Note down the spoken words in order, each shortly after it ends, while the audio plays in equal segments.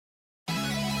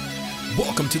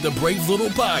Welcome to the Brave Little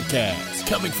Podcast.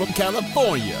 Coming from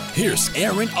California, here's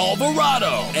Aaron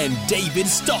Alvarado and David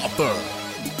Stauffer.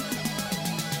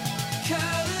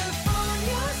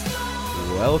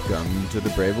 Welcome to the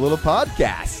Brave Little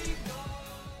Podcast.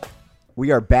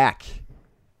 We are back.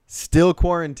 Still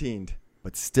quarantined,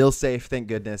 but still safe, thank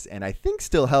goodness. And I think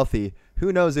still healthy.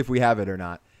 Who knows if we have it or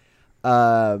not.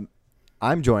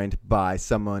 I'm joined by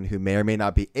someone who may or may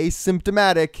not be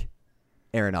asymptomatic,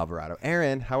 Aaron Alvarado.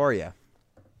 Aaron, how are you?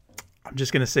 I'm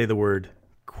just going to say the word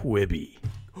Quibi.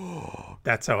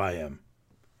 That's how I am.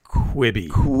 Quibi.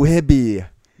 Quibi.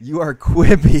 You are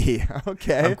Quibi.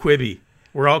 Okay. I'm Quibi.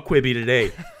 We're all Quibi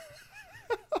today.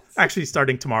 Actually,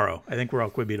 starting tomorrow. I think we're all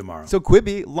Quibi tomorrow. So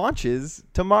Quibi launches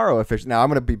tomorrow officially. Now I'm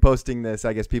going to be posting this.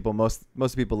 I guess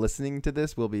most people listening to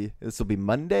this will be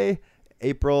Monday,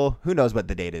 April. Who knows what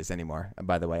the date is anymore?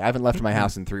 By the way, I haven't left my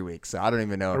house in 3 weeks, so I don't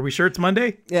even know. Are we sure it's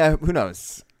Monday? Yeah, who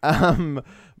knows?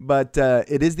 But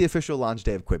it is the official launch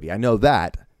day of Quibi. I know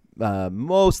that.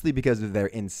 Mostly because of their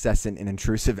incessant and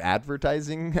intrusive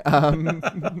advertising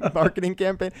marketing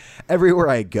campaign. Everywhere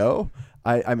I go,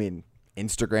 I mean,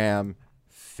 Instagram,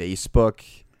 Facebook,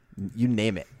 you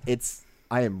name it.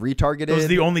 I am retargeted. Those are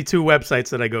the only two websites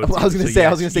that I go to. I was going to say,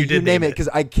 you name it, it because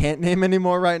I can't name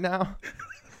anymore right now.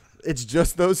 It's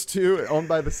just those two owned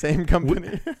by the same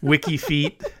company.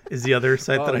 WikiFeet is the other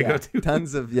site that I go to.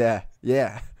 Tons of, yeah.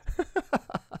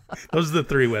 Those are the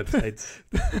three websites.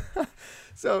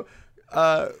 So,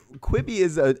 Quibi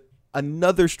is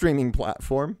another streaming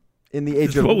platform in the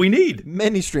age of what we need.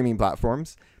 Many streaming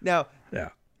platforms. Now, yeah.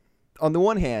 On the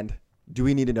one hand, do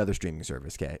we need another streaming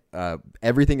service? Okay,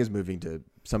 everything is moving to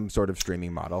some sort of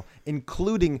streaming model,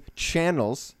 including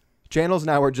channels. Channels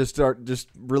now are just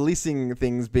releasing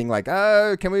things, being like,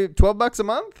 can we $12 a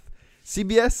month?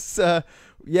 CBS.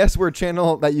 Yes, we're a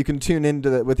channel that you can tune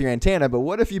into with your antenna, but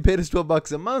what if you paid us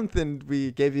 $12 a month and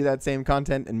we gave you that same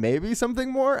content and maybe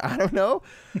something more? I don't know.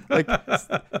 Like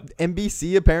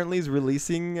NBC apparently is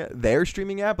releasing their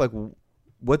streaming app. Like,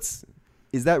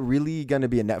 is that really going to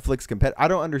be a Netflix competitor? I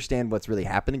don't understand what's really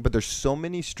happening, but there's so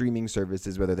many streaming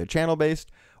services, whether they're channel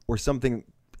based or something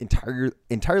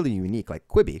entirely unique, like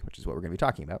Quibi, which is what we're going to be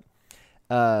talking about.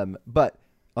 But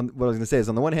what I was going to say is,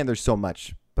 on the one hand, there's so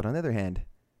much, but on the other hand,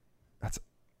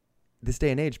 this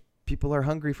day and age, people are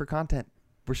hungry for content.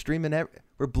 We're streaming,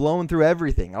 we're blowing through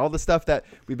everything. All the stuff that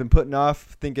we've been putting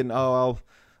off, thinking, I'll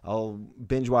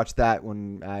binge watch that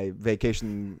when I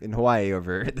vacation in Hawaii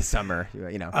over the summer.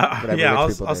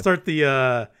 I'll start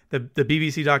the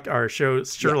BBC our show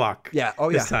Sherlock. Yeah.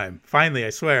 This time, finally,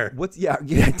 I swear.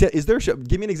 Is there a show?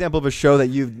 Give me an example of a show that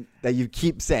you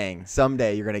keep saying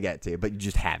someday you're gonna get to, but you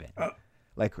just haven't.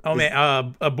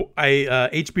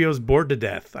 HBO's Bored to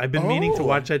Death. I've been meaning to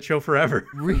watch that show forever.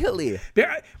 Really?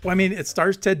 Well, I mean, it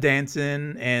stars Ted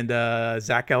Danson and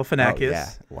Zach Galifianakis. Oh,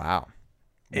 yeah. Wow.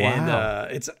 And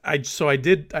I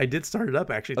did start it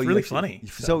up, actually. It's really funny.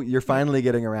 So you're finally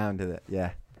getting around to it.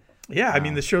 Yeah. Yeah. Wow. I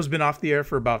mean, the show's been off the air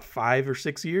for about 5 or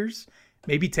 6 years,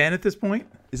 maybe 10 at this point.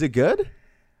 Is it good?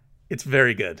 It's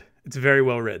very good. It's very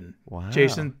well written. Wow.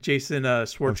 Jason Schwartzman.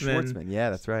 Schwartzman.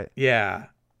 Yeah, that's right. Yeah.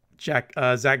 Zach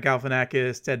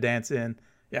Galifianakis, Ted Danson.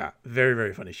 Yeah. Very,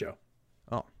 very funny show.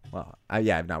 Oh, well.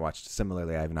 I've not watched.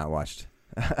 Similarly, I have not watched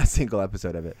a single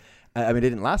episode of it. I mean, it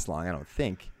didn't last long, I don't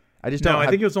think. I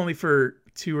think it was only for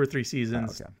 2 or 3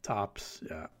 seasons tops.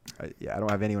 Yeah. I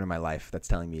don't have anyone in my life that's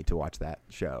telling me to watch that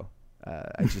show.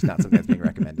 It's just not something that's being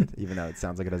recommended, even though it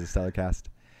sounds like it has a stellar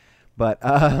cast. But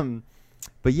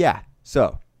yeah.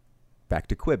 So back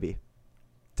to Quibi.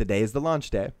 Today is the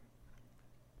launch day.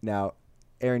 Now,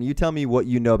 Aaron, you tell me what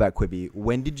you know about Quibi.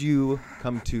 When did you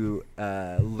come to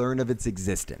learn of its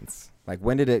existence? Like,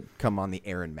 when did it come on the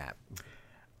Aaron map?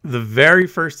 The very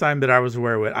first time that I was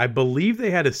aware of it, I believe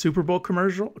they had a Super Bowl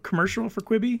commercial for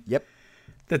Quibi. Yep.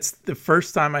 That's the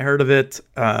first time I heard of it.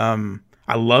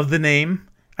 I love the name.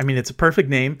 I mean, it's a perfect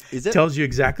name. Is it? It tells you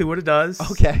exactly what it does.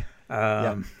 Okay.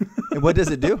 And what does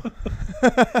it do?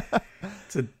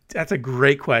 That's a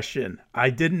great question.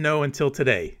 I didn't know until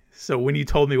today. So when you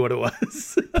told me what it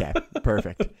was. Okay,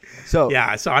 perfect. So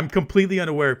I'm completely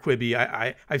unaware of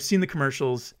Quibi. I've seen the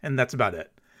commercials, and that's about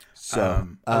it. So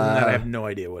other than that, I have no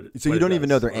idea what it is. So you don't even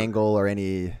know their angle or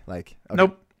any like. Okay.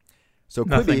 Nope. So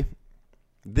Quibi,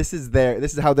 this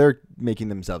is how they're making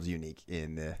themselves unique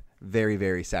in the very,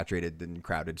 very saturated and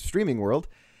crowded streaming world.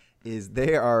 Is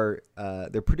they're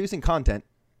producing content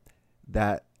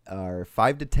that are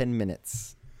 5 to 10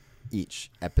 minutes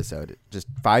each episode, just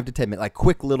 5 to 10 minutes, like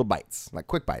quick little bites, like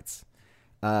quick bites.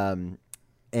 And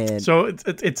so it's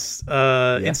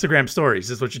Instagram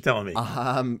stories is what you're telling me.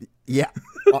 Yeah.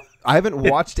 I haven't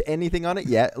watched anything on it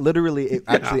yet. Literally,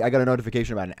 actually, I got a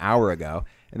notification about an hour ago,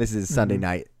 and this is Sunday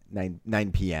night,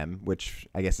 9 p.m., which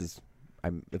I guess is,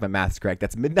 if my math's correct,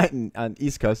 that's midnight on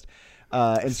East Coast.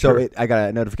 And so I got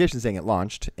a notification saying it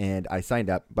launched, and I signed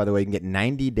up. By the way, you can get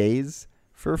 90 days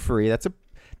for free. That's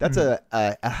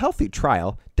a healthy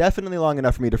trial. Definitely long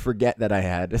enough for me to forget that I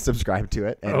had subscribed to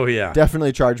it. And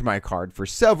definitely charged my card for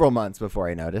several months before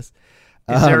I noticed.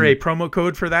 Is there a promo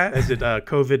code for that? Is it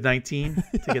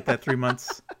COVID-19 to get that 3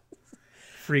 months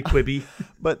free Quibi?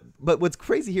 But what's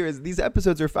crazy here is these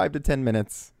episodes are 5 to 10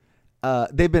 minutes.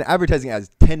 They've been advertising as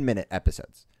 10-minute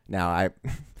episodes. Now,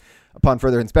 upon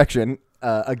further inspection,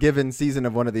 a given season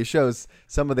of one of these shows,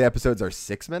 some of the episodes are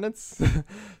 6 minutes,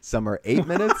 some are 8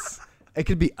 minutes. It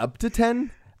could be up to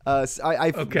 10.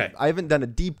 I haven't done a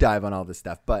deep dive on all this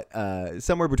stuff, but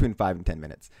somewhere between 5 and 10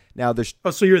 minutes. Now,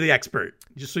 so you're the expert.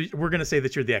 Just so we're going to say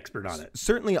that you're the expert on it.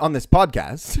 Certainly on this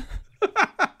podcast.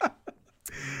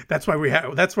 That's why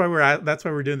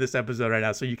we're doing this episode right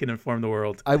now, so you can inform the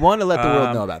world. I want to let the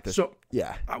world know about this. So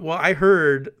yeah. Well, I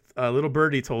heard little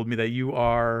birdie told me that you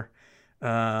are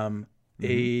a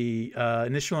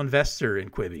initial investor in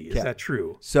Quibi. Is that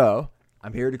true? So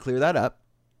I'm here to clear that up.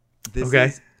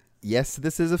 This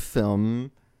is a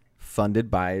film funded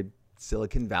by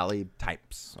Silicon Valley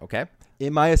types. Okay.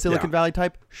 Am I a Silicon Valley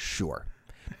type? Sure.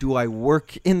 Do I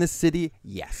work in the city?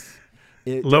 Yes.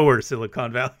 Lower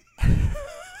Silicon Valley.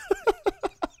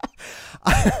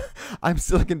 I'm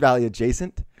Silicon Valley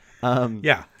adjacent.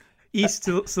 East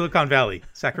Silicon Valley,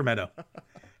 Sacramento,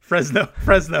 Fresno.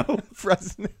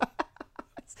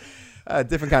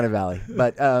 Different kind of valley,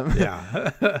 but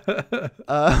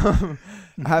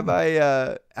have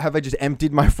I just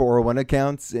emptied my 401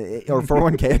 accounts or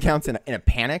 401k accounts in a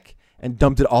panic and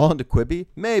dumped it all into Quibi?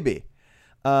 Maybe.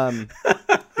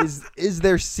 Is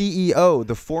their CEO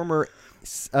the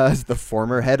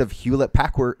former head of Hewlett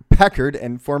Packard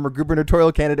and former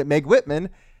gubernatorial candidate Meg Whitman?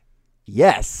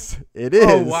 Yes, it is.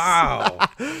 Oh, wow.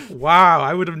 Wow.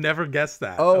 I would have never guessed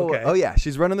that. Oh, yeah.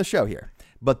 She's running the show here.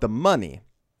 But the money,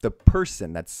 the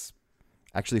person that's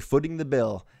actually footing the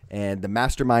bill and the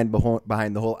mastermind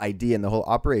behind the whole idea and the whole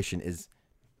operation is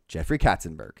Jeffrey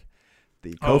Katzenberg,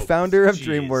 the co-founder of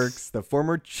DreamWorks, the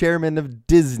former chairman of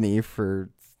Disney in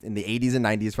the 80s and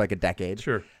 90s for like a decade.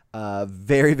 Sure.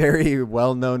 Very, very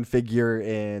well-known figure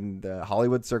in the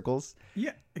Hollywood circles.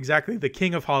 Yeah, exactly. The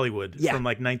king of Hollywood from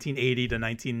like 1980 to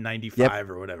 1995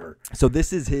 or whatever. So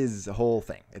this is his whole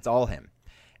thing. It's all him.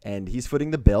 And he's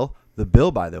footing the bill. The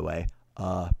bill, by the way,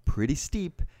 pretty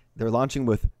steep. They're launching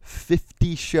with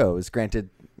 50 shows. Granted,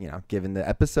 given the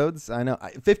episodes, I know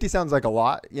 50 sounds like a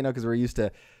lot, because we're used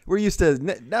to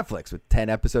Netflix with 10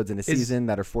 episodes in a season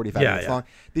that are 45 minutes long.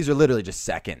 These are literally just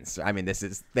seconds. I mean,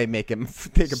 they can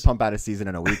pump out a season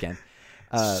in a weekend.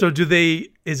 So do they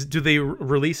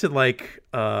release it like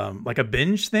a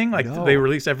binge thing? Like, do they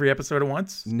release every episode at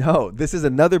once? No, this is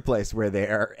another place where they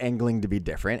are angling to be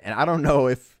different. And I don't know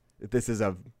if this is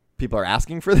people are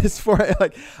asking for this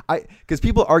because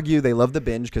people argue they love the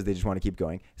binge because they just want to keep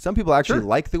going. Some people actually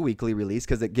like the weekly release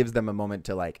because it gives them a moment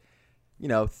to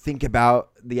think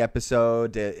about the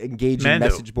episode, to engage in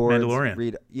message boards, Mandalorian.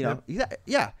 Read,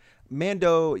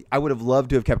 Mando, I would have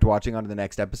loved to have kept watching on to the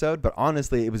next episode, but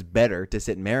honestly, it was better to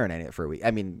sit and marinate it for a week.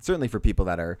 I mean, certainly for people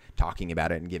that are talking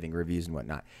about it and giving reviews and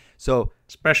whatnot. So,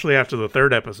 especially after the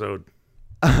third episode.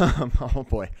 Oh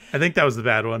boy, I think that was the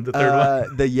bad one. The third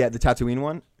one, the Tatooine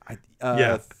one.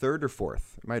 Third or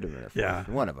fourth. It might have been a fourth. Yeah,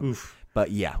 one of them. Oof.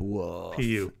 But yeah, whoa.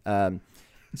 PU.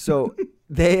 So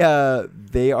they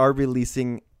are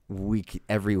releasing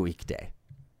every weekday.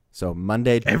 So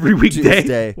Monday, every weekday,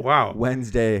 Tuesday, wow,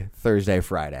 Wednesday, Thursday,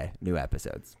 Friday, new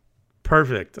episodes.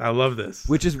 Perfect. I love this.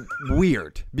 Which is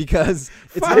weird because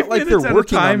it's not like they're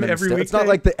working on them every week. It's not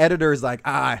like the editor is like,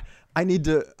 I need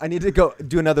to go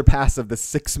do another pass of the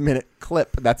 6-minute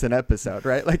clip that's an episode,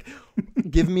 right? Like,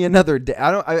 give me another day.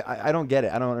 I don't get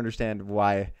it. I don't understand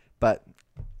why, but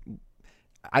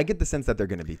I get the sense that they're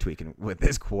going to be tweaking with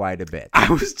this quite a bit.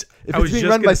 If it's being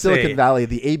run by Silicon Valley,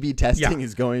 the A/B testing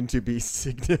is going to be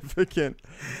significant.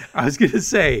 I was going to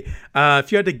say,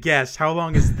 if you had to guess, how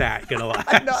long is that going to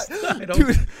last?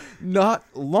 Dude, not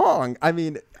long. I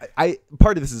mean,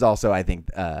 part of this is also, I think,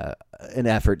 an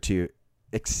effort to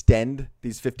extend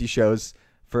these 50 shows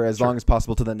for as long as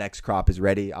possible till the next crop is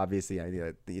ready. Obviously,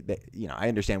 I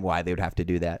understand why they would have to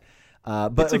do that.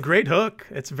 But it's a great hook.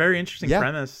 It's a very interesting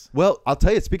premise. Well, I'll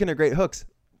tell you, speaking of great hooks,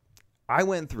 I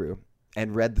went through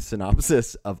and read the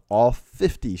synopsis of all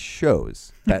 50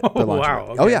 shows that they're launching. Wow.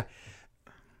 Okay. Oh, yeah.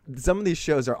 Some of these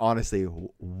shows are honestly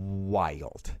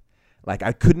wild. Like,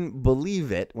 I couldn't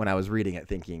believe it when I was reading it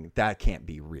thinking, that can't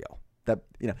be real. that,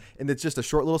 and it's just a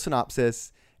short little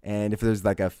synopsis. And if there's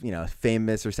like a,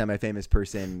 famous or semi-famous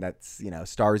person that's,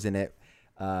 stars in it,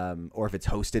 or if it's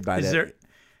hosted by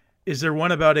Is there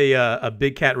one about a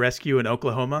big cat rescue in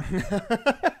Oklahoma?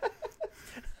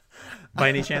 By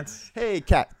any chance? Hey,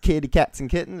 kitty cats and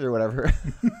kittens or whatever.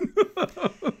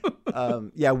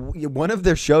 One of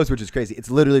their shows, which is crazy, it's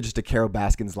literally just a Carol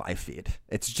Baskin's live feed.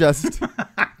 It's just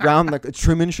round the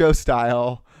Truman Show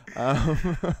style.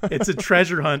 It's a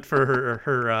treasure hunt for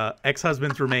her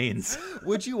ex-husband's remains.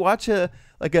 Would you watch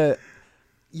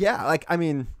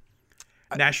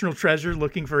National Treasure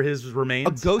looking for his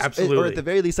remains? A ghost, absolutely. or at the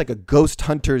very least, like a Ghost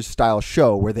Hunters style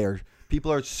show where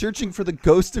people are searching for the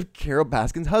ghost of Carol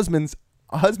Baskin's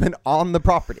husband on the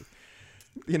property.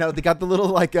 They got the little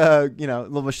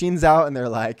little machines out, and they're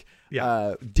like,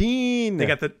 Dean. They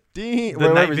got the Dean,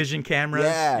 night vision cameras.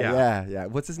 Yeah.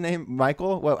 What's his name?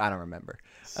 Michael? Well, I don't remember.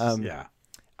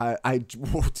 I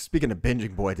speaking of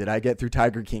binging, boy, did I get through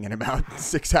Tiger King in about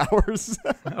 6 hours.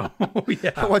 Oh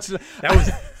yeah,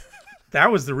 that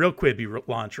was the real Quibi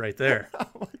launch right there. Oh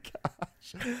my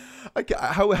gosh!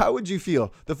 How would you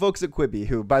feel? The folks at Quibi,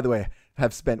 who, by the way,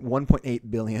 have spent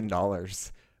 $1.8 billion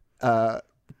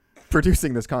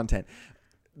producing this content,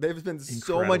 they've spent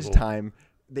so much time.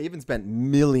 They even spent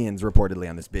millions reportedly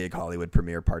on this big Hollywood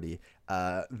premiere party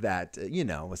that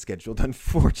was scheduled.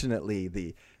 Unfortunately,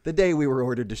 the day we were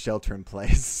ordered to shelter in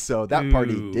place, so that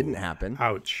party didn't happen.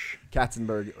 Ouch!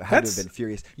 Katzenberg had to have been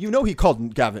furious. He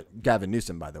called Gavin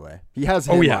Newsom, by the her. He has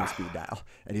him on speed dial,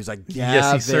 and he's like, Gavin,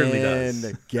 yes, he certainly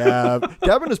does.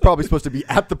 Gavin is probably supposed to be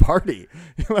at the party.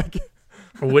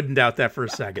 I wouldn't doubt that for a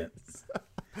second.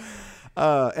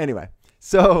 Anyway,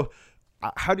 so.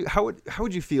 How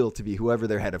would you feel to be whoever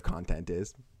their head of content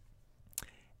is,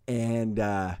 and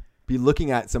be looking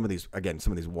at some of these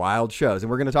wild shows? And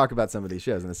we're going to talk about some of these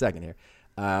shows in a second here.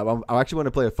 I actually want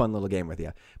to play a fun little game with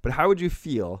you. But how would you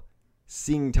feel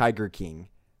seeing Tiger King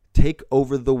take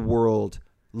over the world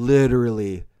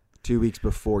literally 2 weeks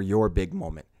before your big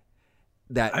moment?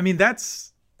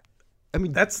 That's the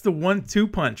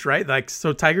 1-2 punch, right? Like,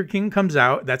 so Tiger King comes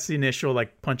out. That's the initial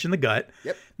punch in the gut.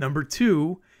 Yep. Number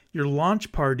 2. Your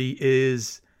launch party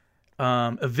is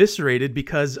eviscerated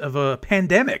because of a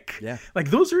pandemic. Yeah.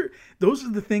 Those are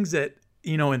the things that,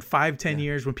 in 5-10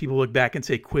 years, when people look back and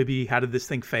say, Quibi, how did this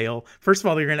thing fail? First of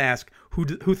all, they're going to ask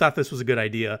who thought this was a good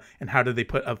idea, and how did they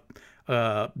put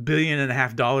 $1.5 billion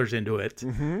into it?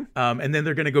 Mm-hmm. And then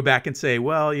they're going to go back and say,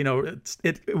 well,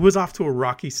 it was off to a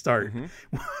rocky start.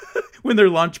 Mm-hmm. When their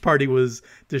launch party was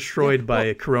destroyed by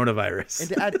a coronavirus. And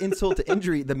to add insult to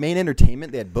injury, the main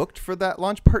entertainment they had booked for that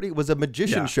launch party was a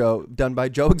magician show done by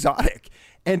Joe Exotic.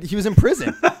 And he was in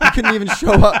prison. He couldn't even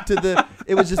show up to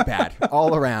it was just bad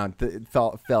all around. It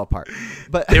fell apart.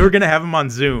 But they were going to have him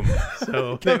on Zoom.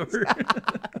 So they were.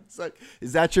 It's like,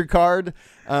 is that your card?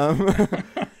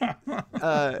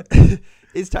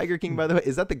 Is Tiger King, by the way,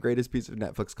 is that the greatest piece of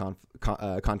Netflix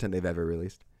content they've ever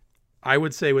released? I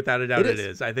would say without a doubt it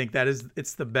is. I think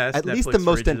it's the best. At Netflix least the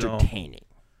most original, entertaining.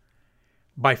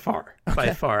 By far. Okay.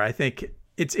 By far. I think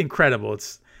it's incredible.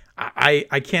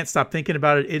 I can't stop thinking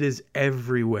about it. It is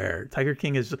everywhere. Tiger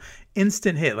King is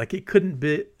instant hit. It couldn't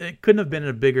have been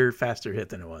a bigger, faster hit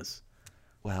than it was.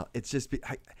 Well, it's just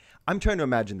I'm trying to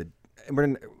imagine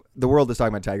the world is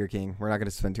talking about Tiger King. We're not going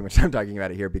to spend too much time talking about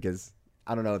it here because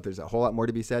I don't know if there's a whole lot more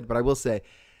to be said, but I will say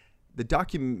the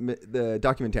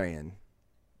documentarian,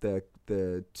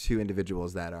 the two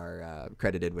individuals that are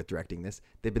credited with directing this,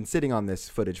 they've been sitting on this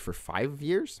footage for 5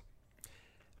 years.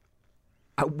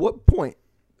 At what point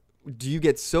do you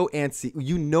get so antsy?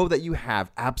 That you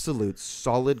have absolute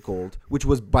solid gold, which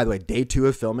was, by the way, day 2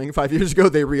 of filming 5 years ago.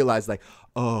 They realized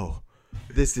oh,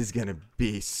 this is going to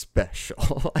be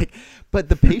special. But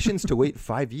the patience to wait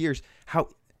 5 years, how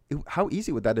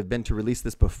easy would that have been to release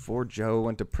this before Joe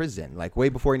went to prison? Way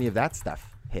before any of that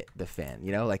stuff hit the fan,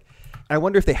 I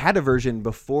wonder if they had a version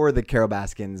before the Carol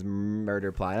Baskins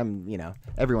murder plot.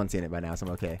 Everyone's seen it by now, so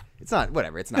I'm okay. It's not,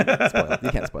 whatever. It's not spoiled. You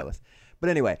can't spoil us. But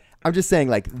anyway, I'm just saying,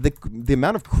 the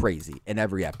amount of crazy in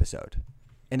every episode,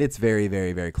 and it's very,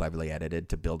 very, very cleverly edited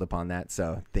to build upon that.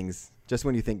 So just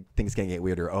when you think things can get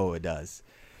weirder, it does.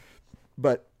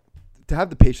 But to have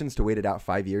the patience to wait it out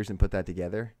 5 years and put that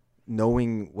together,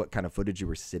 knowing what kind of footage you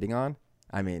were sitting on,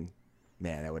 man,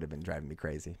 that would have been driving me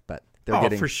crazy. But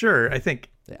for sure. I think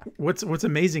what's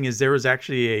amazing is there was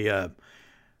actually a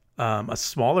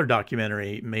smaller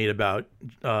documentary made about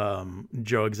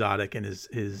Joe Exotic and his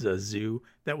zoo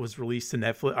that was released to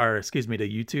Netflix, to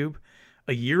YouTube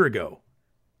a year ago,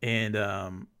 and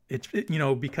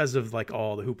because of like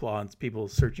all the hoopla and people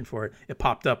searching for it, it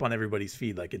popped up on everybody's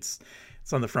feed. Like it's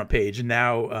on the front page, and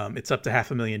now it's up to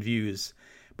 500,000 views.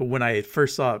 But when I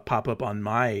first saw it pop up on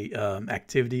my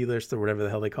activity list or whatever the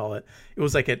hell they call it, it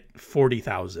was like at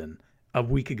 40,000 a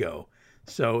week ago.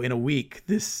 So in a week,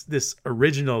 this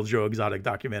original Joe Exotic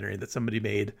documentary that somebody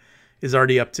made is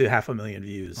already up to 500,000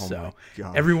 views. Oh so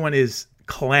everyone is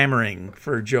clamoring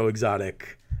for Joe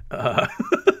Exotic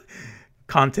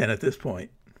content at this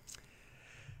point.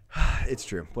 It's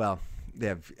true. Well, they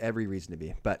have every reason to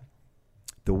be. But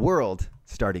the world,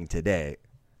 starting today,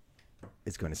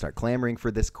 is going to start clamoring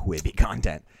for this Quibi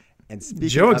content. And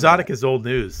Joe Exotic is old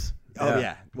news. Oh,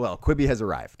 yeah. Well, Quibi has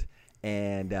arrived.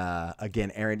 And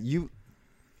again, Aaron, you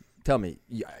tell me,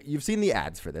 you've seen the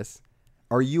ads for this.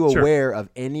 Are you aware of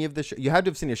any of the shows? You had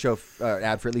to have seen a show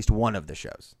ad for at least one of the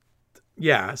shows.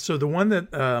 Yeah. So the one that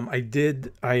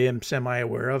I am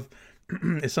semi-aware of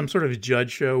is some sort of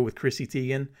judge show with Chrissy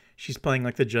Teigen. She's playing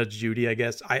like the Judge Judy, I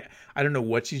guess. I don't know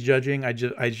what she's judging. I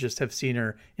just have seen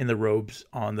her in the robes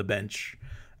on the bench.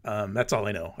 That's all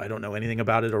I know. I don't know anything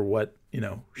about it or what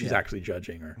she's actually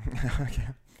judging. Or okay.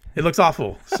 It looks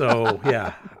awful. So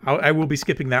yeah, I will be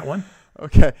skipping that one.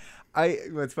 Okay.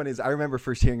 What's funny is I remember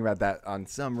first hearing about that on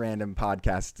some random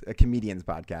podcast, a comedian's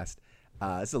podcast.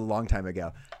 This is a long time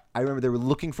ago. I remember they were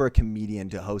looking for a comedian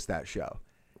to host that show.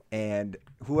 And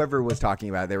whoever was talking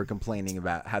about it, they were complaining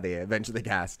about how they eventually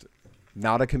cast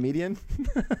not a comedian.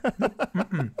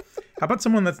 How about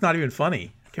someone that's not even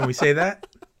funny? Can we say that?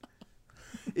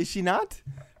 Is she not?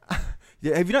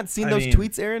 Yeah, have you not seen those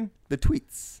tweets, Aaron? The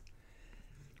tweets.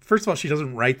 First of all, she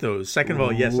doesn't write those. Second of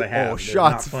all, yes, I have. Oh,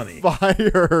 shots not funny.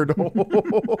 Fired.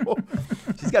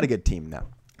 She's got a good team now.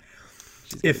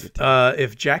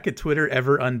 If Jack at Twitter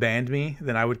ever unbanned me,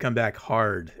 then I would come back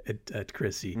hard at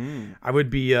Chrissy. I would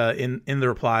be in the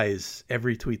replies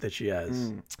every tweet that she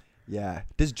has. Yeah.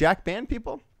 Does Jack ban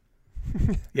people?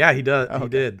 Yeah, he does. He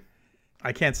did.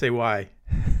 I can't say why,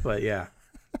 but yeah,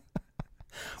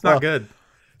 it's not good.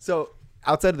 So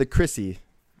outside of the Chrissy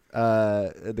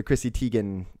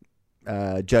Teigen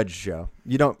judge show,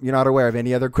 you're not aware of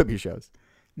any other Quibi shows?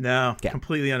 No,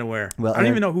 completely unaware. Well, I don't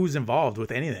even know who's involved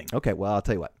with anything. Okay, well, I'll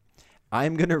tell you what.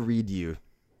 I'm going to read you,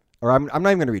 or I'm not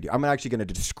even going to read you. I'm actually going to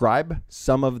describe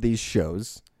some of these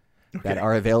shows that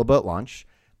are available at launch.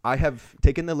 I have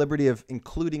taken the liberty of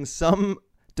including some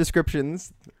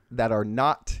descriptions that are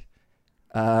not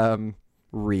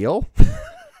real.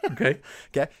 Okay.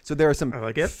 So there are some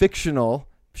fictional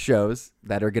shows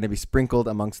that are going to be sprinkled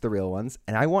amongst the real ones,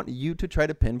 and I want you to try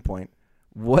to pinpoint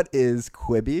what is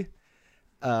Quibi.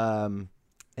 And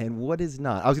what is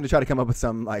not? I was going to try to come up with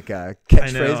some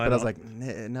catchphrase, but I was like,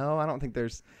 no, I don't think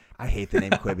there's. I hate the name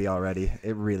Quibi already.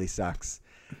 It really sucks.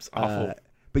 It's awful.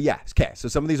 But yeah, okay. So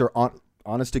some of these are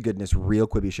honest to goodness real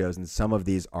Quibi shows, and some of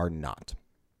these are not.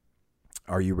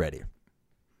 Are you ready?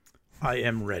 I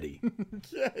am ready.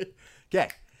 Okay.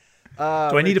 Do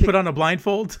I need to put on a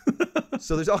blindfold?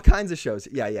 So there's all kinds of shows.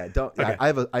 Yeah. Don't. Okay. I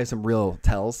have some real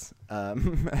tells.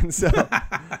 And so.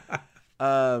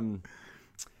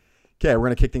 Okay, we're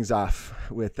going to kick things off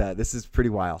with this is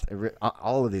pretty wild.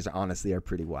 All of these honestly are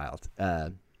pretty wild.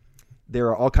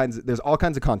 There's all kinds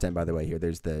of content, by the way, here.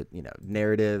 There's the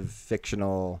narrative,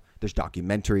 fictional, there's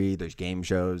documentary, there's game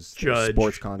shows, there's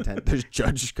sports content, there's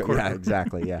judge. Yeah,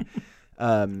 exactly. Yeah.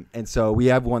 And so we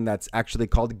have one that's actually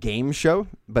called Game Show,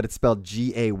 but it's spelled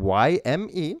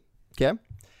Gayme. Okay.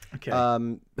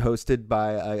 Hosted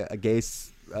by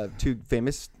two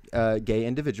famous gay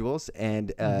individuals,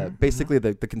 and basically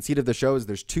the conceit of the show is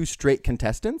there's two straight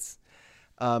contestants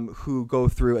who go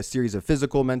through a series of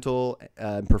physical, mental,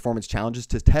 and performance challenges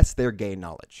to test their gay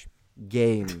knowledge.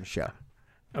 Game Show.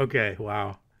 Okay,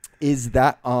 wow. Is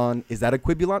that a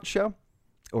Quibon't show,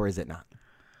 or is it not?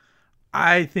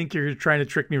 I think you're trying to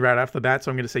trick me right off the bat,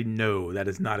 so I'm going to say no, that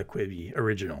is not a Quibi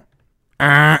original.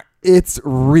 It's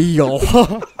real.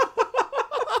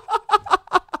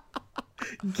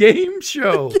 Game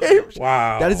show.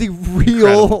 Wow. That is a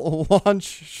real launch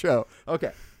show.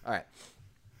 Okay. All right.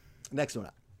 Next one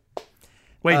up.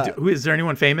 Wait, is there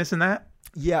anyone famous in that?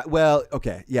 Yeah. Well,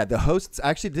 okay. Yeah. The hosts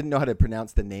actually didn't know how to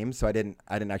pronounce the names, so I didn't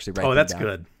actually write them down. Oh, that's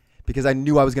good. Because I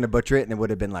knew I was going to butcher it, and it would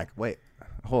have been like, wait,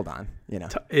 hold on.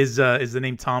 Is the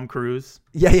name Tom Cruise?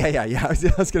 Yeah. I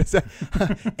was going to say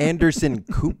Anderson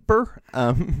Cooper.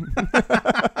 I'm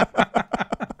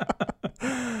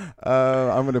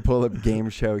going to pull up Game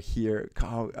Show here.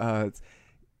 It's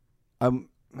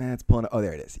pulling up. Oh,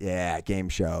 there it is. Yeah, Game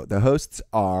Show. The hosts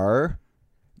are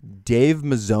Dave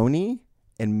Mazzoni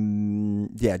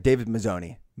and David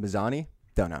Mazzoni. Mazzoni?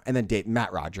 Don't know. And then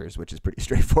Matt Rogers, which is pretty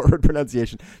straightforward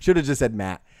pronunciation. Should have just said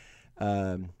Matt.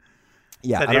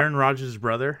 Yeah. Is that Aaron Rodgers'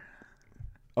 brother?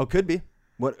 Oh, could be.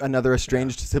 What, another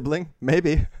estranged sibling?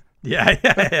 Maybe.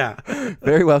 Yeah.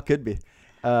 Very well could be.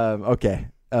 Okay.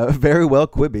 Very well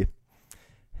Quibi.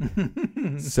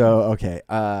 So okay.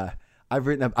 I've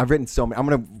written so many. I'm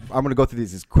gonna go through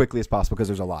these as quickly as possible because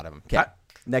there's a lot of them. Okay.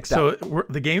 Next up. So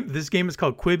this game is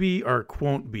called Quibi or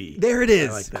Quibon't be. There it is.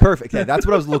 I like that. Perfect. Okay, that's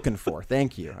what I was looking for.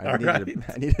 Thank you.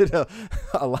 I needed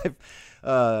a life.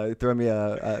 Throw me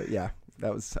a yeah.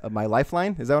 That was my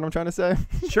lifeline. Is that what I'm trying to say?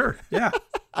 Sure. Yeah.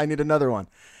 I need another one.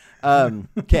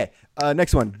 Okay.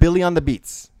 Next one. Billy on the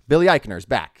Beats. Billy Eichner's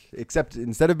back. Except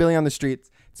instead of Billy on the Streets,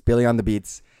 it's Billy on the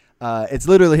Beats. It's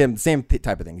literally him. Same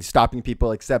type of thing. He's stopping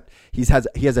people, except he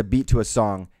has a beat to a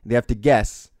song. They have to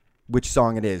guess which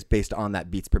song it is based on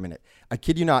that beats per minute. I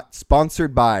kid you not.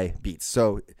 Sponsored by Beats.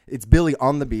 So it's Billy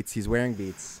on the Beats. He's wearing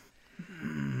Beats.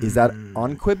 Is that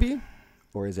on Quibi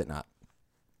or is it not?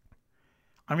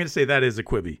 I'm going to say that is a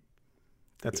Quibi.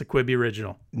 That's a Quibi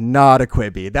original. Not a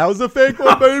Quibi. That was a fake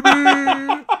one, baby.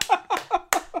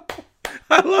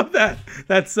 I love that.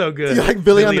 That's so good. Do you like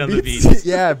Billy on the Beats?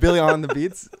 Yeah, Billy on the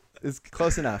Beats is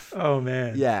close enough. Oh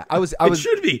man. Yeah, It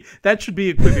should be. That should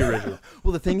be a Quibi original.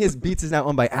 Well, the thing is, Beats is now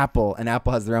owned by Apple, and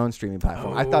Apple has their own streaming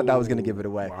platform. I thought that was going to give it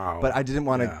away, but I didn't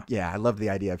want to. Yeah, I love the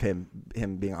idea of him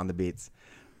being on the Beats.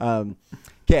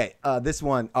 Okay, this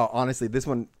one. Oh, honestly, this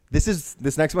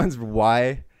next one's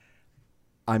why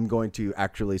I'm going to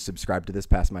actually subscribe to this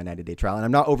past my 90-day trial. And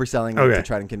I'm not overselling it to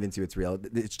try to convince you it's real.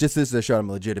 It's just this is a show I'm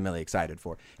legitimately excited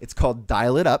for. It's called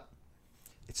Dial It Up.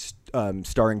 It's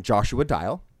starring Joshua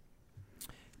Dial.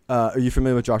 Are you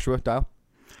familiar with Joshua Dial?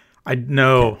 I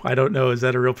don't know. Is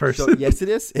that a real person? So, yes, it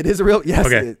is. It is a real. Yes.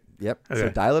 Okay. Yep. Okay. So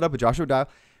Dial It Up with Joshua Dial.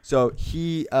 So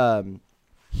he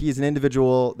is an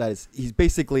individual he's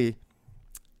basically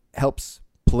helps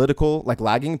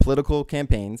lagging political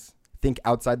campaigns think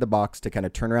outside the box to kind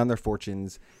of turn around their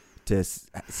fortunes to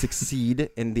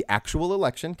succeed in the actual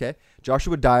election. Okay.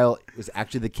 Joshua Dial was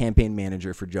actually the campaign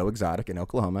manager for Joe Exotic in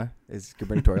Oklahoma, is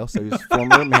gubernatorial. So he's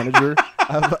former manager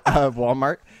of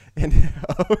Walmart in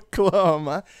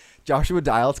Oklahoma. Joshua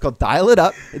Dial. It's called Dial It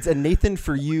Up. It's a Nathan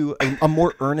For You, a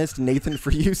more earnest Nathan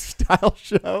For You style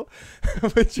show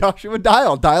with Joshua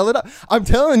Dial. Dial it up. I'm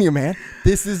telling you, man,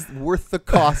 this is worth the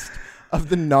cost of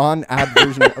the non-ad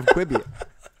version of Quibi.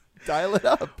 Dial it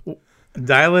up.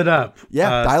 Dial It Up.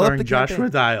 Yeah, dial up the Joshua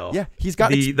campaign. Dial. Yeah, he's got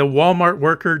the Walmart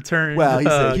worker turned. Well,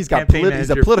 he's got he's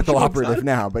a political operative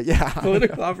now, but yeah,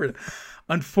 political operative.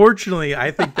 Unfortunately,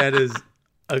 I think that is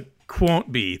a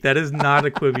Quibon't be. That is not a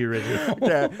Quibi original.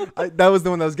 Yeah, that was the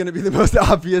one that was going to be the most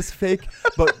obvious fake.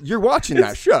 But you're watching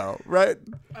that show, right?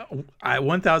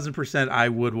 1,000%. I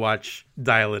would watch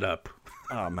Dial It Up.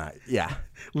 Oh my, yeah.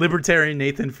 Libertarian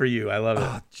Nathan For You. I love it.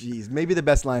 Oh, jeez. Maybe the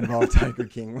best line of all Tiger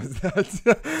King was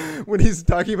that when he's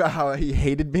talking about how he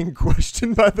hated being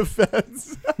questioned by the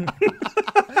feds.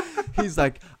 He's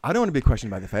like, I don't want to be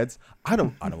questioned by the feds. I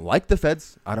don't like the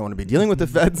feds. I don't want to be dealing with the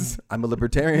feds. I'm a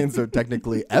libertarian, so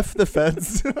technically F the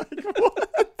feds. Like, what?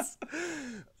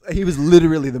 He was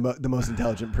literally the most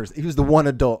intelligent person. He was the one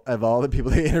adult of all the people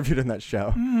they interviewed in that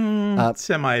show.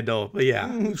 Semi-adult, but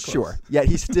yeah. Sure. Yeah,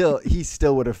 he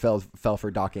still would have fell for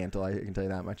Doc Antle, I can tell you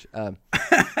that much.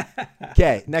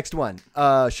 Okay, next one.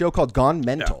 Show called Gone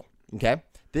Mental. Yeah. Okay.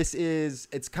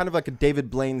 It's kind of like a David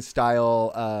Blaine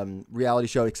style reality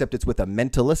show, except it's with a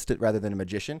mentalist rather than a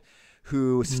magician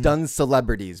who stuns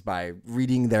celebrities by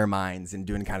reading their minds and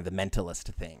doing kind of the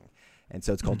mentalist thing. And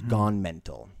so it's called Gone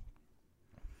Mental.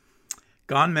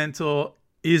 Gone Mental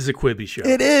is a Quibi show.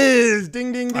 It is.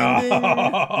 Ding, ding, ding, ding.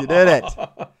 You did it.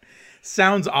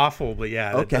 Sounds awful, but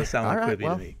yeah, that does sound like Quibi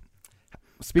to me.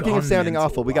 Speaking of sounding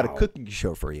awful, we got a cooking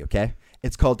show for you, okay?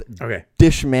 It's called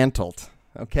Dishmantled.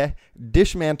 Okay?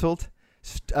 Dishmantled,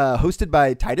 hosted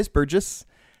by Titus Burgess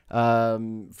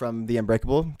from The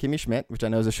Unbreakable Kimmy Schmidt, which I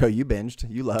know is a show you binged.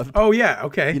 You loved. Oh, yeah.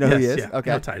 Okay. You know who he is? Yeah.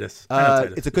 Okay. I know Titus.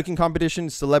 It's a cooking competition.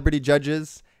 Celebrity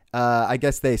judges. I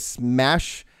guess they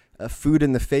smash food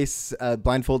in the face,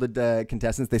 blindfolded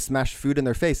contestants. They smash food in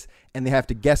their face, and they have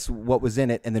to guess what was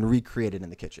in it and then recreate it in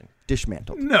the kitchen.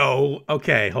 Dishmantled. No.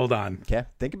 Okay, hold on. Okay,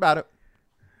 think about it.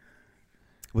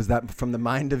 Was that from the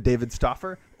mind of David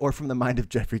Stoffer or from the mind of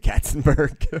Jeffrey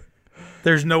Katzenberg?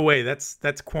 There's no way. That's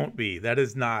Quibon't be. That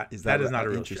is not a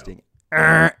real interesting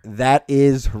show. That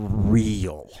is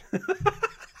real.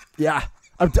 Yeah,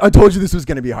 I told you this was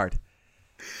going to be hard.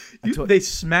 They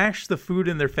smash the food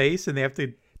in their face, and they have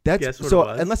to guess what it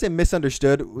was? Unless I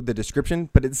misunderstood the description,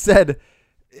 but it said,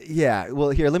 yeah. Well,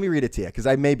 here, let me read it to you because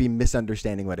I may be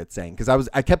misunderstanding what it's saying. Because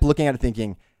I kept looking at it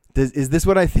thinking, is this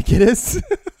what I think it is?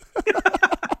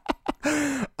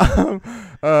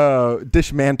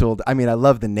 dismantled. I mean, I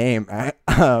love the name.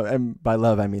 And by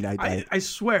love, I mean I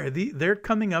swear they're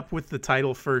coming up with the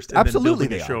title first and absolutely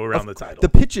then building a show around the title. The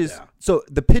pitches. Yeah. So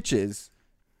the pitches,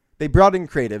 they brought in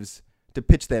creatives to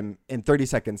pitch them in 30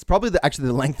 seconds, probably actually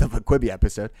the length of a Quibi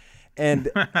episode, and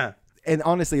and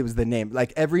honestly, it was the name.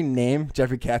 Like every name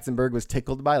Jeffrey Katzenberg was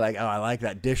tickled by. Like, oh, I like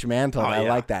that dismantled. I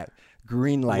like that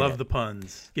green light. Love the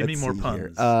puns. Give me more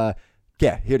puns.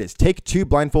 Yeah, here it is. Take 2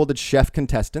 blindfolded chef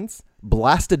contestants,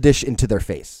 blast a dish into their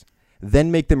face,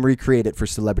 then make them recreate it for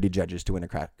celebrity judges to win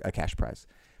a cash prize.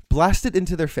 Blast it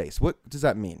into their face. What does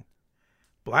that mean?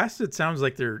 Blasted sounds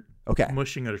like they're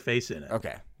mushing their face in it.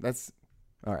 Okay, that's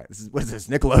all right. What is this,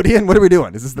 Nickelodeon? What are we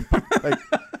doing? Is this the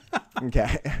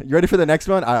okay? You ready for the next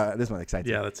one? This one excites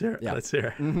me. Yeah, let's hear it. Yeah. Let's hear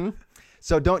it. Mm-hmm.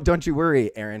 So don't you worry,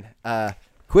 Aaron.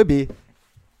 Quibi,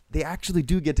 they actually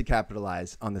do get to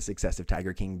capitalize on the success of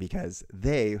Tiger King because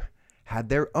they had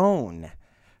their own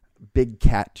big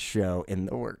cat show in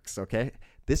the works. Okay,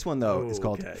 this one though is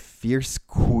called Fierce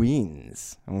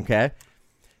Queens. Okay.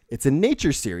 It's a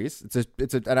nature series.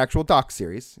 It's an actual doc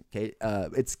series. Okay,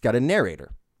 it's got a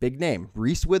narrator, big name,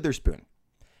 Reese Witherspoon,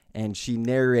 and she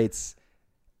narrates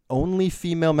only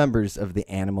female members of the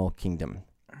animal kingdom.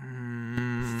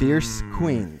 Fierce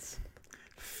Queens.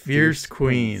 Fierce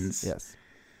Queens. Yes.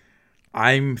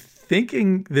 I'm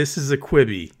thinking this is a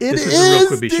Quibi. This is a real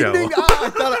Quibi show.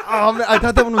 I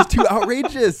thought that one was too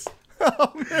outrageous.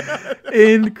 Oh, man.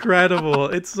 Incredible.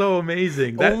 It's so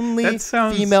amazing. That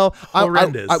sounds female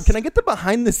horrendous. Can I get the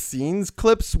behind the scenes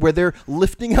clips where they're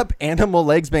lifting up animal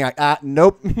legs being like,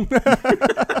 nope.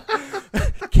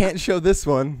 Can't show this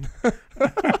one.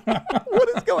 What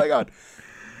is going on?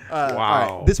 Wow. All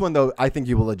right. This one, though, I think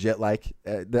you will legit like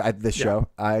this show.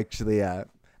 I actually,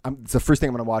 it's the first thing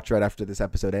I'm going to watch right after this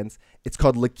episode ends. It's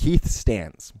called Lakeith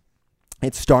Stands.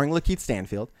 It's starring Lakeith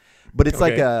Stanfield, but it's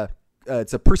like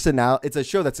it's a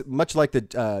show that's much like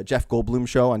the Jeff Goldblum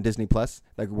show on Disney Plus,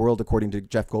 like World According to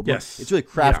Jeff Goldblum. Yes. It's really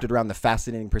crafted around the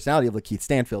fascinating personality of Lakeith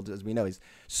Stanfield. As we know, he's a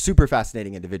super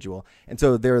fascinating individual. And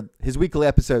so his weekly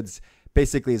episodes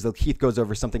basically is Lakeith goes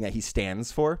over something that he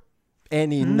stands for,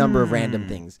 any number of random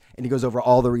things. And he goes over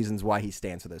all the reasons why he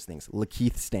stands for those things.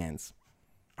 Lakeith Stands.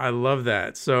 I love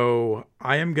that. So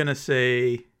I am going to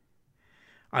say,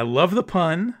 I love the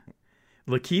pun.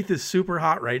 Lakeith is super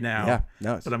hot right now. Yeah,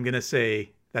 no, but I'm going to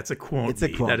say that's a quote. It's a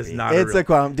quote. That is not It's a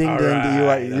quote. Ding, ding,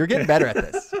 right. You're getting better at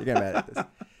this. You're getting better at this.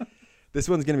 This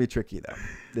one's going to be tricky, though.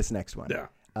 This next one. Yeah.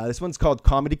 This one's called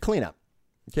Comedy Cleanup.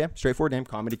 Okay, straightforward name,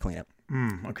 Comedy Cleanup.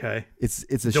 Okay. It's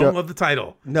a show. Don't love the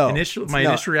title. No. My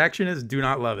initial reaction is do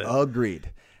not love it.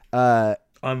 Agreed.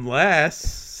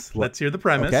 Unless, let's hear the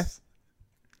premise. Okay.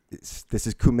 This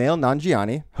is Kumail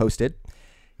Nanjiani, hosted.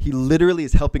 He literally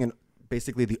is helping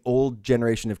basically the old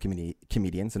generation of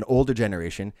comedians, an older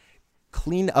generation,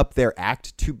 clean up their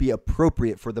act to be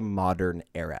appropriate for the modern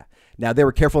era. Now, they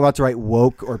were careful not to write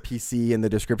woke or PC in the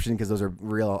description because those are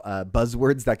real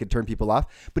buzzwords that could turn people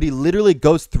off. But he literally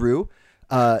goes through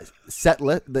a set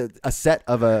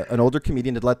of an older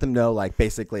comedian to let them know, like,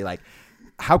 basically, like,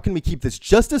 how can we keep this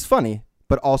just as funny,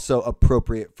 but also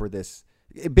appropriate for this?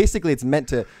 Basically, it's meant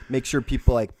to make sure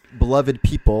people, like beloved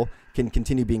people, can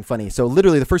continue being funny. So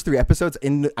literally the first 3 episodes,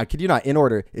 I kid you not, in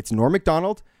order, it's Norm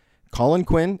Macdonald, Colin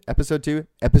Quinn, episode 2.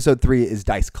 Episode 3 is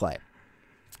Dice Clay.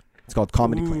 It's called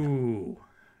Comedy Cleanup.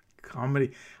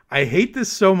 Comedy. I hate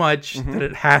this so much that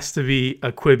it has to be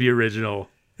a Quibi original.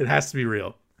 It has to be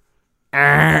real.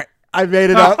 I made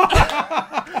it up.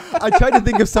 I tried to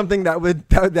think of something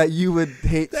that you would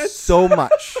hate so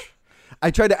much. I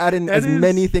tried to add in as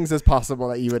many things as possible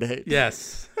that you would hate.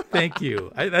 Yes. Thank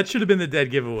you. That should have been the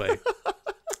dead giveaway.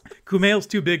 Kumail's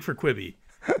too big for Quibi.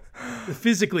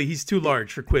 Physically, he's too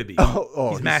large for Quibi.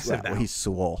 He's massive now. He's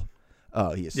swole.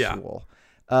 Oh, he is swole.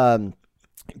 Can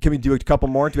we do a couple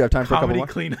more? Do we have time for a couple more?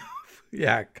 Comedy Cleanup.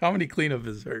 Yeah, Comedy Cleanup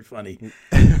is very funny.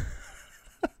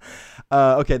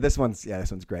 Okay, this one's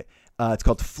great. It's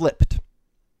called Flipped.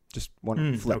 Just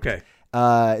one Flipped. Okay.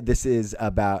 This is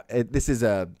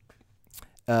a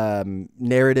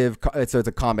narrative. So it's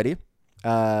a comedy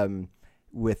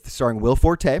with starring Will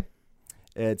Forte.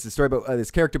 It's a story about this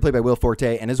character played by Will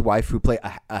Forte and his wife, who play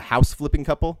a house flipping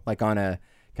couple, like on a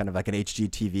kind of like an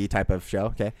HGTV type of show.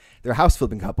 Okay, they're a house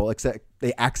flipping couple, except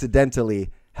they accidentally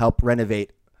help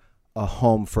renovate a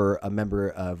home for a member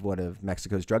of one of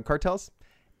Mexico's drug cartels,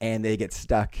 and they get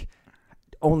stuck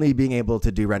only being able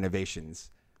to do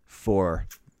renovations for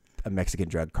a Mexican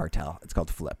drug cartel. It's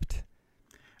called Flipped.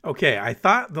 Okay, I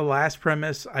thought the last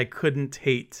premise I couldn't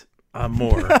hate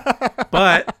more,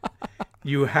 but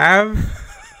you have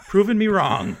proven me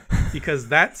wrong, because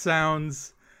that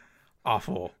sounds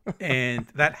awful, and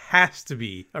that has to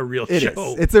be a real It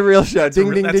show. is. It's a real show.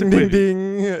 Ding, ding, that's a ding, ding, Quibi.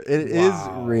 ding. It is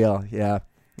Wow. real. Yeah.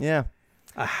 Yeah.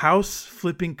 A house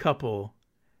flipping couple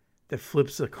that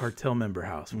flips a cartel member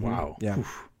house. Wow. Yeah.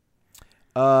 Oof.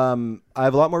 I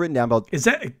have a lot more written down about. Is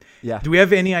that? Yeah. Do we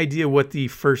have any idea what the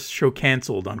first show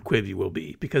canceled on Quibi will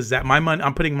be? Because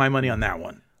I'm putting my money on that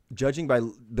one. Judging by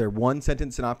their one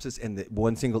sentence synopsis and the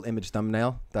one single image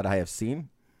thumbnail that I have seen,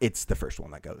 it's the first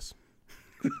one that goes.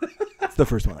 It's the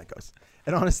first one that goes.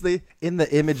 And honestly, in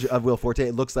the image of Will Forte,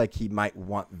 it looks like he might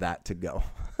want that to go.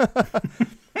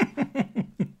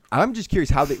 I'm just curious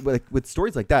how they, like, with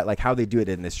stories like that, like how they do it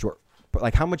in this short,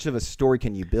 like how much of a story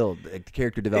can you build, like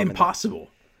character development? Impossible.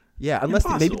 Yeah, unless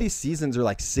maybe Impossible. these seasons are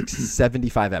like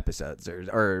 75 episodes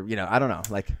or I don't know.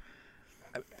 Like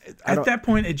At that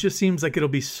point, it just seems like it'll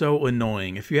be so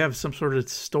annoying if you have some sort of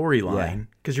storyline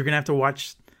because you're gonna have to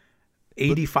watch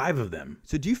 85 of them.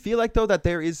 So do you feel like though that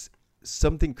there is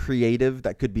something creative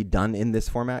that could be done in this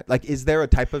format? Like, is there a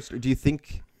type of? Do you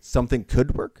think something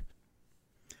could work?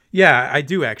 Yeah, I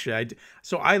do actually.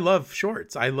 So I love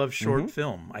shorts. I love short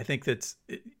film. I think that's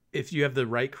if you have the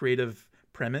right creative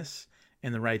premise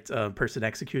and the right person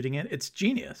executing it, it's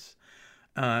genius.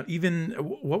 Even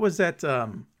what was that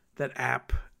that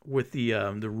app with the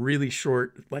really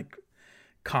short like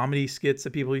comedy skits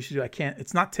that people used to do?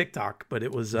 It's not TikTok, but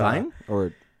it was Vine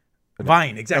or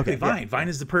Vine, exactly. Okay, Vine. yeah. Vine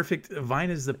is the perfect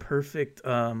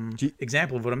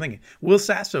example of what I'm thinking. Will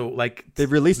Sasso, like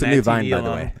they've released a Mad new TV Vine, by the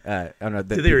alum. way. I don't know.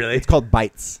 Did they really? It's called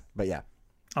Bites, but yeah.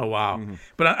 Oh wow!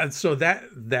 But so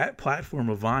that platform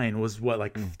of Vine was what,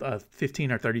 like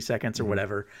 15 or 30 seconds or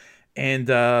whatever, and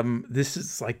this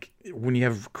is like when you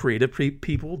have creative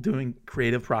people doing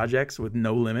creative projects with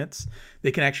no limits,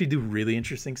 they can actually do really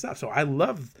interesting stuff. So I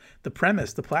love the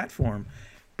premise, the platform,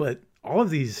 but all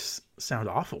of these sound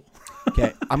awful.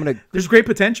 Okay, There's great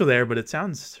potential there, but it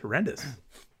sounds horrendous.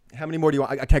 How many more do you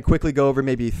want? I can quickly go over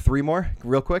maybe 3 more,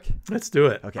 real quick. Let's do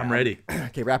it. Okay, I'm ready.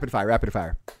 Okay, rapid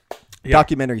fire. Yeah.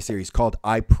 Documentary series called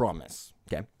I Promise.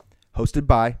 Okay, hosted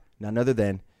by none other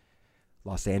than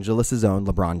Los Angeles' own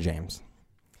LeBron James,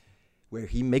 where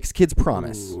he makes kids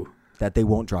promise that they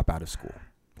won't drop out of school.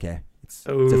 Okay, it's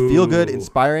a feel-good,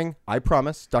 inspiring I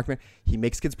Promise documentary. He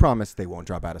makes kids promise they won't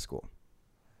drop out of school.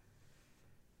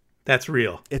 That's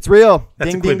real. It's real.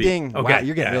 That's Ding, a ding, Quibi. ding. Okay. Wow,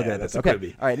 you're getting real good at that's this. a Okay.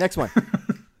 Quibi. All right, next one.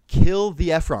 Kill the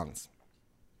Efrons.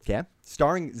 Okay.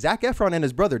 Starring Zac Efron and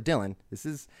his brother Dylan.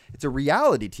 It's a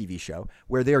reality TV show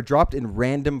where they are dropped in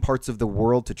random parts of the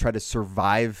world to try to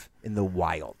survive in the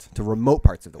wild, to remote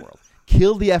parts of the world.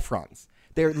 Kill the Efrons.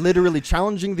 They're literally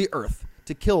challenging the earth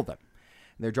to kill them.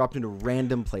 And they're dropped into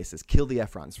random places. Kill the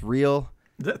Efrons. Real.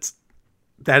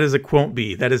 That is a Quibon't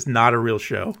be. That is not a real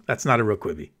show. That's not a real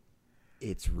Quibi.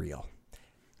 It's real.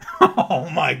 Oh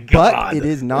my god! But it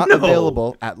is not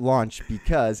available at launch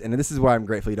because, and this is why I'm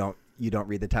grateful you don't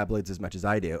read the tabloids as much as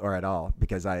I do, or at all,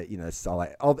 because this is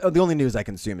the only news I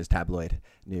consume is tabloid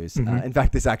news. In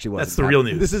fact, this actually wasn't. That's the real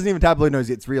news. This isn't even tabloid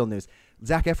news; it's real news.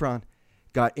 Zac Efron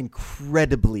got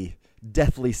incredibly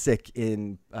deathly sick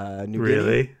in New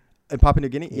Guinea. In Papua New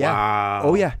Guinea. Yeah. Wow.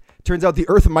 Oh yeah. Turns out the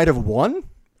Earth might have won.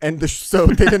 And so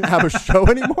they didn't have a show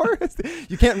anymore.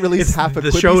 You can't release half a The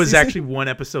Quibi show is season. actually 1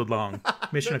 episode long.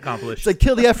 Mission accomplished. It's like,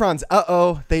 kill the Efrons.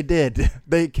 Uh-oh, they did.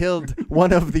 They killed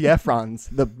one of the Efrons,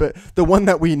 the one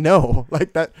that we know,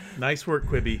 like that. Nice work,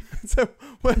 Quibi. So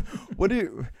what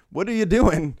are you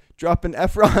doing? Dropping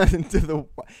Efron into the.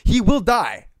 He will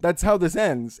die. That's how this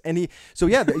ends. And did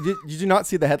you not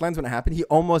see the headlines when it happened? He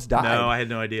almost died. No, I had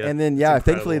no idea. And then It's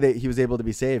thankfully he was able to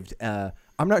be saved.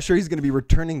 I'm not sure he's going to be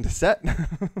returning to set.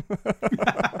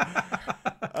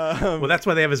 Well, that's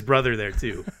why they have his brother there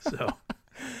too. So,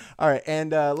 all right,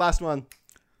 and last one.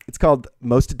 It's called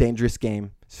Most Dangerous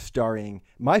Game, starring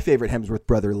my favorite Hemsworth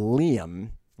brother, Liam.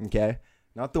 Okay,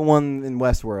 not the one in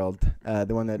Westworld,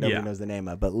 the one that nobody knows the name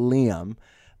of, but Liam.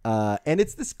 And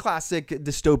it's this classic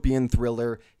dystopian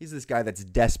thriller. He's this guy that's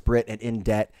desperate and in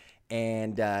debt,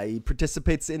 and he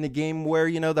participates in a game where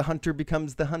the hunter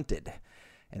becomes the hunted.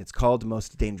 And it's called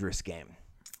Most Dangerous Game.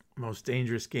 Most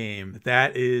Dangerous Game.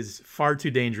 That is far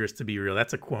too dangerous to be real.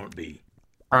 That's a Quibon't be.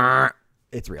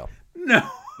 It's real. No.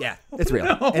 Yeah, it's real.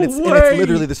 No and it's way.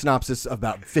 literally the synopsis of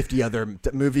about 50 other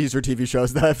movies or TV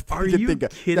shows that Are you can you think of.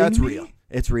 kidding That's me? real.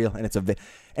 It's real, and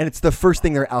it's the first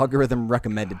thing their algorithm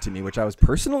recommended to me, which I was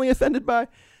personally offended by.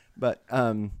 But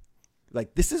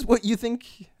this is what you think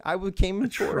I came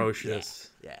for? Atrocious.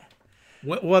 Yeah.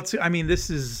 This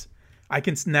is. I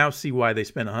can now see why they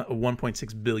spent a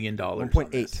 $1.6 billion.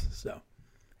 1.8. So,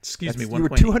 excuse me, You were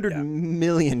 1.8. 200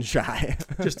 million shy.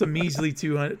 Just a measly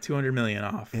 200 million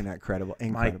off. Incredible.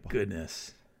 My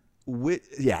goodness.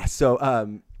 Yeah.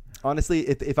 So honestly,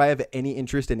 if I have any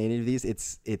interest in any of these,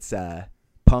 it's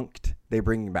Punk'd. They're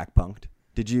bringing back Punk'd.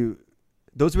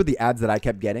 Those were the ads that I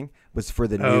kept getting was for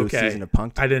the new season of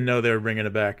Punk'd. I didn't know they were bringing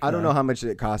it back. I don't know how much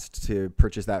it costs to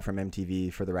purchase that from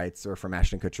MTV for the rights or from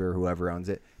Ashton Kutcher or whoever owns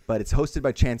it, but it's hosted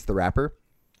by Chance the Rapper.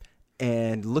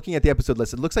 And looking at the episode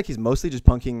list, it looks like he's mostly just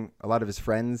punking a lot of his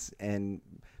friends. And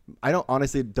I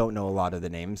honestly don't know a lot of the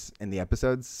names in the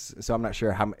episodes, so I'm not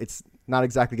sure how. It's not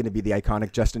exactly going to be the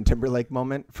iconic Justin Timberlake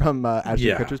moment from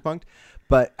Ashton Kutcher's Punk'd,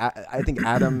 but I think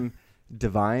Adam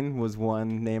Devine was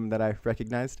one name that I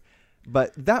recognized.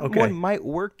 But that one might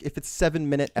work if it's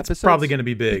 7-minute episodes. It's probably going to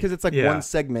be big because it's like one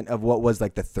segment of what was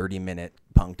like the 30-minute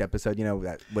Punk'd episode,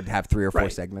 that would have 3 or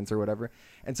 4 segments or whatever.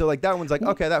 And so like that one's like,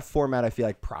 okay, that format I feel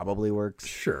like probably works.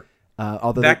 Sure.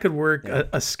 Although that could work. Yeah.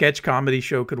 A sketch comedy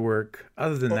show could work.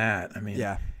 Other than that, I mean.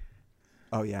 Yeah.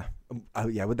 Oh, yeah.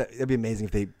 That'd be amazing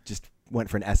if they just went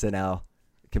for an SNL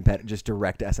just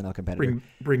direct SNL competitor.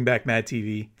 Bring back Mad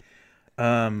TV.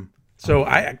 So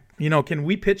can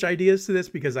we pitch ideas to this?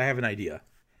 Because I have an idea.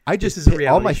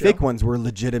 All my fake ones were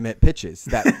legitimate pitches.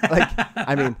 That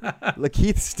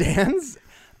Lakeith Stan's.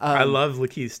 I love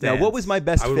Lakeith Stan's. Now, what was my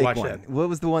best fake one? That. What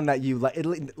was the one that you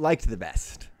liked the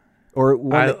best? Or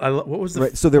one what was the?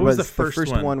 Right, so there was the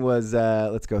first one was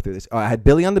let's go through this. Oh, I had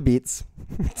Billy on the Beats.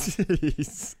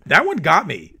 Jeez. That one got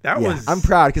me. I'm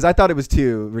proud because I thought it was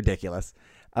too ridiculous.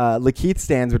 Lakeith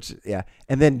Stan's,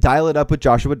 and then Dial It Up with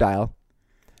Joshua Dial.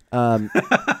 And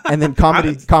then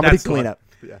comedy cleanup.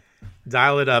 Yeah.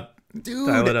 Dial It Up. Dude,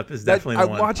 Dial It Up is definitely the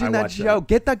one. I'm watching that show.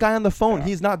 Get that guy on the phone. Yeah.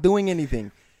 He's not doing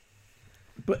anything.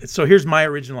 But so here's my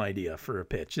original idea for a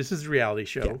pitch. This is a reality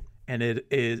show, and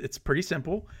it's pretty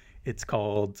simple. It's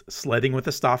called Sledding with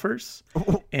the Stoffers,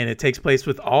 and it takes place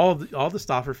with all the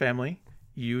Stoffer family.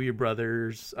 You, your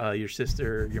brothers, your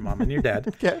sister, your mom, and your dad.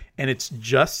 Okay. And it's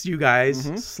just you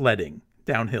guys sledding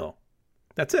downhill.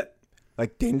 That's it.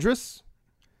 Like dangerous?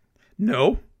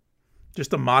 No,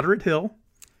 just a moderate hill,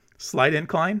 slight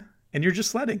incline, and you're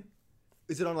just sledding.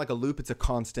 Is it on like a loop? It's a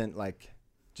constant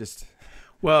just.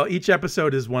 Well, each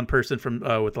episode is one person from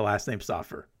with the last name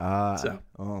Stoffer.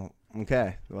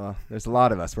 Okay. Well, there's a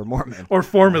lot of us. We're Mormon. Or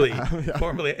formerly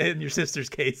in your sister's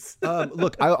case.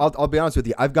 Look, I'll be honest with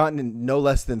you. I've gotten in no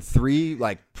less than 3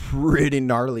 pretty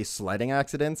gnarly sledding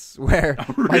accidents where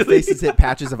my face has hit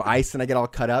patches of ice and I get all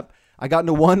cut up. I got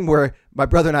into one where my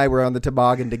brother and I were on the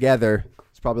toboggan together.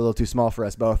 It's probably a little too small for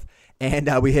us both. And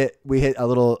we hit a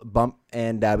little bump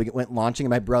and we went launching.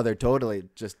 And my brother totally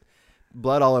just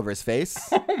blood all over his face.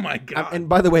 Oh, my God. And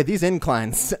by the way, these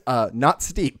inclines, not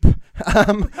steep.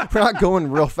 We're not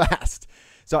going real fast.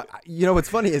 So, what's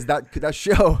funny is that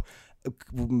show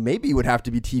maybe would have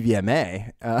to be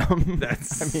TVMA.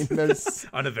 There's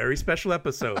on a very special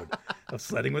episode of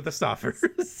Sledding with the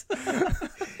Stoffers.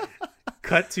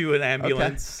 Cut to an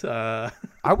ambulance. Okay.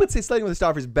 I would say Sledding with the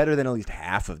Stoffers is better than at least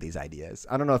half of these ideas.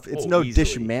 I don't know if it's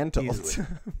dismantled.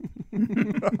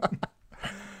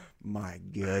 My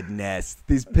goodness.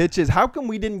 These pitches. How come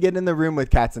we didn't get in the room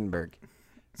with Katzenberg?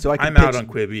 So I'm out on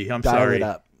Quibi. I'm sorry. It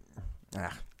up.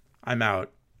 I'm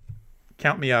out.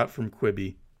 Count me out from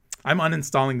Quibi. I'm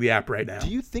uninstalling the app right now. Do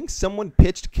you think someone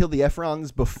pitched Kill the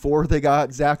Efrons before they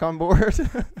got Zach on board?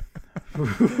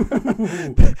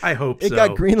 I hope so. It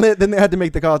got greenlit, then they had to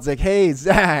make the call. It's like, hey,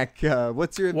 Zach,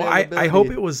 what's your availability? I hope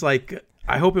it was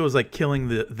like killing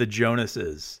the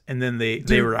Jonases, and then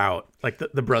they were out. Like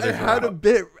the brothers were out. A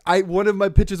bit. One of my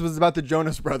pitches was about the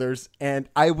Jonas brothers, and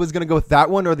I was gonna go with that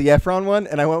one or the Efron one,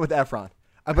 and I went with Efron.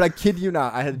 But I kid you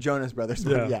not, I had Jonas brothers.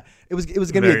 Yeah. It was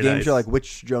gonna be a game show like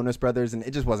which Jonas brothers, and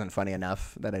it just wasn't funny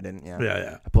enough that I didn't.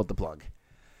 Yeah. I pulled the plug.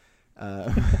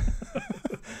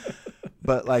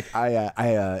 But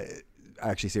I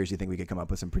actually seriously think we could come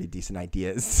up with some pretty decent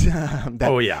ideas.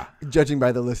 Judging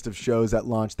by the list of shows that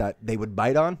launched that they would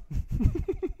bite on.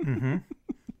 Mm-hmm.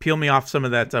 Peel me off some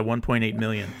of that 1.8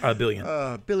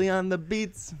 billion. Billy on the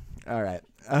Beats. All right.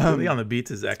 Billy on the Beats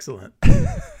is excellent.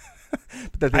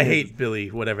 I hate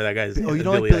Billy, whatever that guy's. Oh, you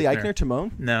don't like Billy Eichner,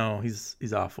 Timon? No, he's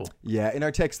awful. Yeah, in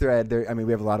our text thread,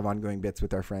 we have a lot of ongoing bits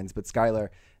with our friends, but Skylar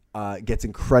gets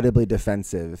incredibly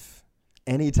defensive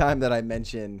anytime that I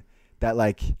mention that,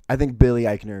 I think Billy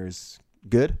Eichner's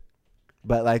good,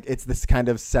 but it's this kind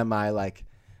of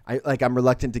I'm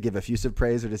reluctant to give effusive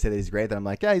praise or to say that he's great. That I'm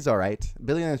like, yeah, he's all right.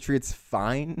 Billy on the Street's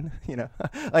fine,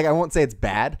 I won't say it's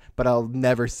bad, but I'll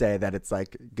never say that it's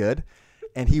good.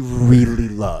 And he really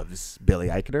loves Billy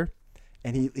Eichner,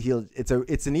 and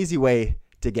it's an easy way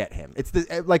to get him. It's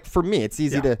for me, it's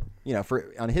easy to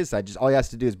on his side, just all he has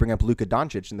to do is bring up Luka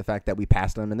Doncic and the fact that we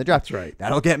passed on him in the draft. That's right.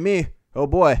 That'll get me. Oh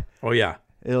boy. Oh yeah.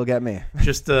 It'll get me.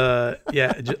 Just all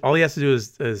he has to do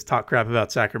is talk crap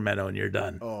about Sacramento, and you're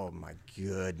done. Oh my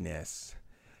goodness.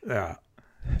 Yeah.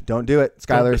 Don't do it,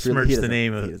 Skylar. Don't besmirch the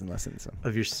name he doesn't listen. So.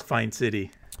 of your fine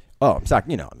city. Oh,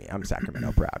 you know me. I'm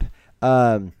Sacramento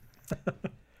proud.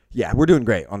 Yeah, we're doing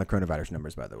great on the coronavirus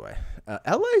numbers, by the way.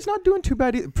 LA is not doing too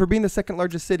bad for being the second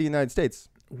largest city in the United States.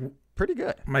 Pretty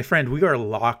good. My friend, we are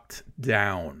locked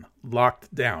down.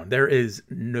 Locked down. There is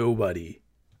nobody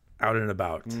out and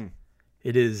about.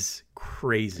 It is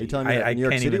crazy. Are you telling me that New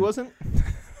York City wasn't?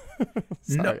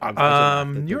 Sorry, no,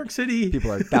 New York City.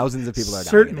 Thousands of people are dying.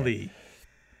 Certainly.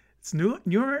 New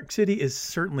York City is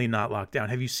certainly not locked down.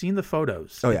 Have you seen the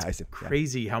photos? Oh, yeah, I see.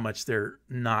 Crazy how much they're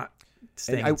not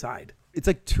staying inside. It's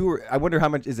like I wonder how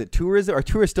much is it tourism? Are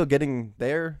tourists still getting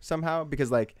there somehow?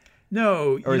 Because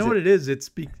no, you know what it is? It's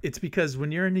because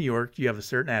when you're in New York, you have a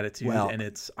certain attitude, and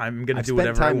it's I'm going to do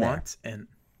whatever I want, and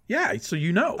so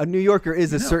a New Yorker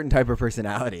is a certain type of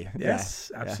personality.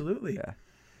 Yes, absolutely. Yeah.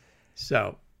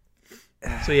 So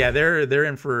yeah, they're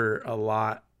in for a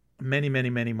lot. Many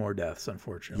more deaths,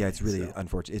 unfortunately. Yeah, it's really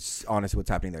unfortunate. It's honestly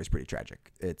what's happening there is pretty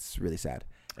tragic. It's really sad.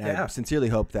 And I sincerely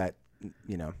hope that,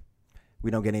 we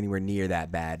don't get anywhere near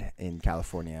that bad in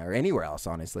California or anywhere else,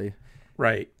 honestly.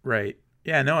 Right.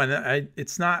 Yeah, no, and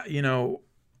it's not,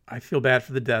 I feel bad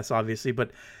for the deaths, obviously,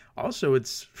 but also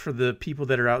it's for the people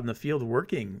that are out in the field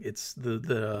working. It's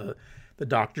the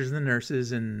doctors and the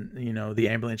nurses and, the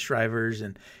ambulance drivers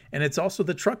and it's also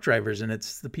the truck drivers and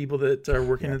it's the people that are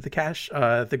working at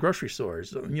the grocery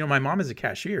stores. My mom is a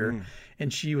cashier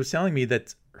and she was telling me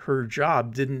that her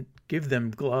job didn't give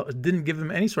them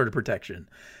any sort of protection.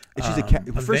 And she's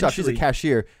first off, she's a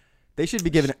cashier. They should be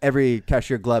giving every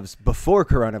cashier gloves before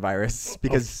coronavirus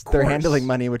because they're handling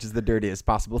money, which is the dirtiest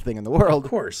possible thing in the world. Of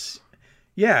course.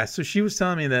 Yeah, so she was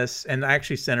telling me this, and I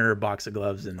actually sent her a box of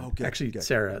gloves, and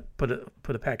Sarah put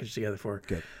a package together for her.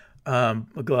 Good.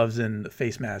 Gloves and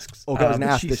face masks. Oh, I was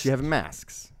asked, does she have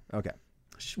masks? Okay.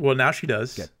 Well, now she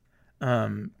does. Good.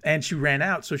 And she ran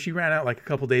out. So she ran out like a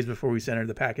couple days before we sent her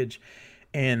the package,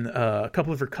 and a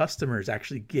couple of her customers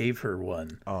actually gave her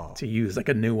one to use, like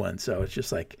a new one. So it's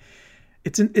just like.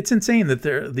 It's insane that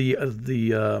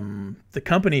the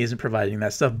company isn't providing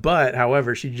that stuff. But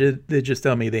however, they just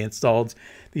tell me they installed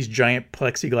these giant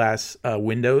plexiglass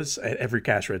windows at every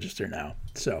cash register now.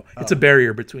 So it's a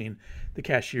barrier between the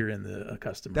cashier and the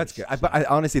customer. That's good. I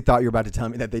honestly thought you were about to tell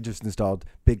me that they just installed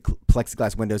big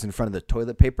plexiglass windows in front of the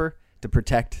toilet paper to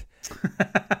protect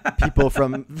people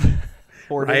from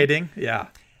rioting. Yeah.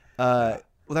 Well,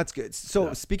 that's good.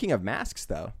 So speaking of masks,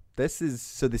 though, this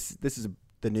is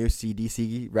the new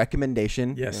CDC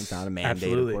recommendation. Yes, it's not a mandate,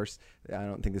 absolutely. Of course. I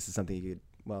don't think this is something you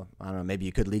could, I don't know, maybe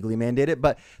you could legally mandate it.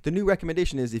 But the new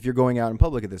recommendation is if you're going out in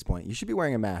public at this point, you should be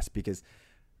wearing a mask because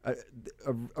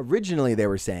originally they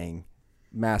were saying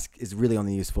mask is really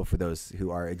only useful for those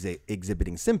who are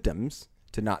exhibiting symptoms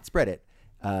to not spread it.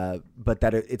 But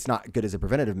that it's not good as a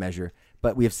preventative measure.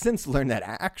 But we have since learned that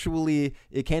actually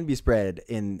it can be spread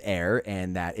in air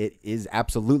and that it is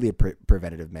absolutely a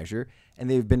preventative measure. And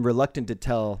they've been reluctant to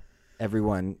tell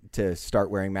everyone to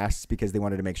start wearing masks because they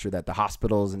wanted to make sure that the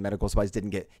hospitals and medical supplies didn't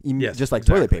get just like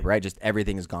toilet paper, right? Just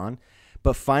everything is gone.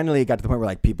 But finally it got to the point where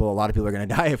a lot of people are going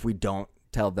to die if we don't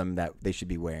tell them that they should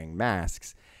be wearing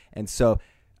masks. And so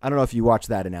I don't know if you watched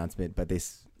that announcement, but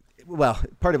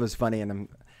part of it was funny, and I'm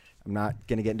not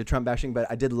going to get into Trump bashing, but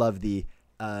I did love the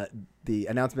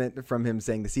announcement from him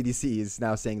saying the CDC is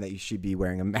now saying that you should be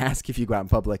wearing a mask if you go out in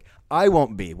public. I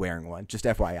won't be wearing one, just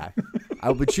FYI. I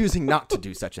will be choosing not to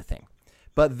do such a thing.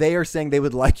 But they are saying they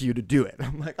would like you to do it.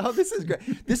 I'm like, oh, this is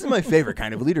great. This is my favorite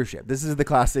kind of leadership. This is the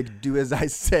classic do as I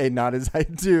say, not as I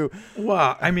do.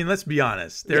 Well, I mean, let's be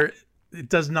honest. It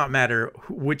does not matter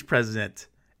which president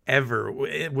ever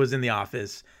was in the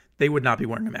office. They would not be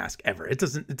wearing a mask ever. It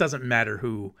doesn't matter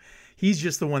who. He's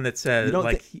just the one that said,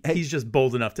 he's just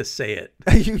bold enough to say it.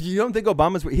 You don't think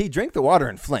he drank the water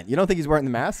in Flint? You don't think he's wearing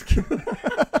the mask?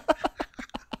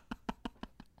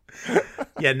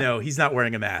 Yeah, no, he's not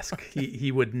wearing a mask.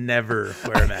 He would never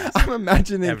wear a mask. I'm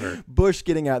imagining Bush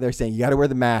getting out there saying, you got to wear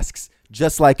the masks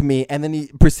just like me. And then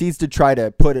he proceeds to try to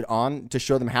put it on to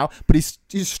show them how, but he's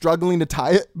struggling to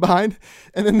tie it behind.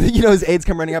 And then, his aides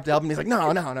come running up to help him. He's like, no.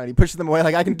 And he pushes them away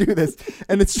like, I can do this.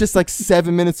 And it's just like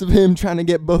 7 minutes of him trying to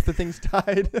get both the things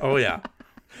tied. Oh, yeah.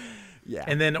 Yeah.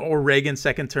 And then, or Reagan's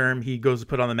second term, he goes to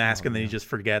put on the mask and then he just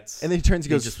forgets. And then he turns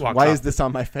and goes, why is this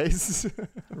on my face?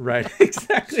 Right.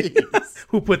 Exactly.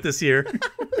 Who put this here?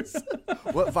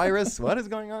 What virus? What is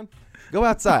going on? Go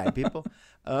outside, people.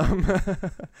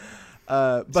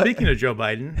 But speaking of Joe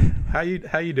Biden, how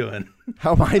you doing?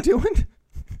 How am I doing?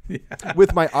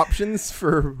 with my options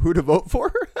for who to vote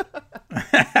for.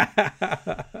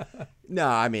 No,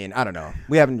 I mean, I don't know.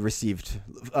 We haven't received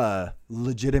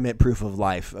legitimate proof of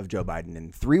life of Joe Biden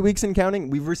in 3 weeks and counting.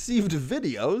 We've received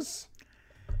videos.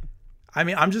 I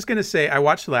mean, I'm just gonna say I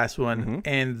watched the last one,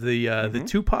 and the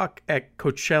Tupac at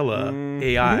Coachella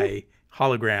AI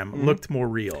hologram looked more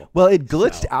real. Well, it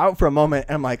glitched out for a moment,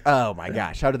 and I'm like, oh my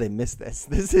gosh, how did they miss this?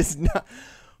 This is not.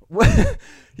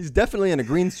 He's definitely in a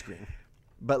green screen,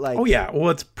 but like, oh yeah, well,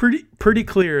 it's pretty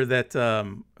clear that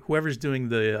whoever's doing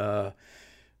the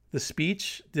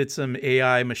speech did some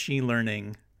AI machine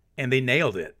learning, and they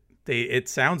nailed it. It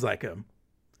sounds like him.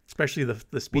 Especially the speech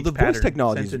pattern. Well, the voice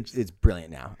technology is brilliant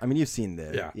now. I mean, you've seen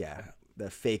the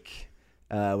fake,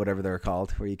 whatever they're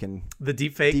called, where you can... The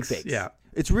deepfakes. Yeah.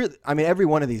 It's really... I mean, every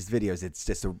one of these videos, it's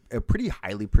just a pretty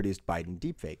highly produced Biden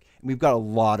deepfake. And we've got a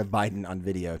lot of Biden on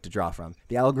video to draw from.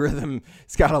 The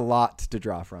algorithm's got a lot to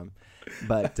draw from.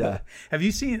 But... have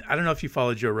you seen... I don't know if you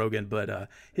follow Joe Rogan, but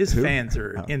his fans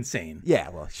are insane. Yeah,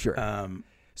 well, sure.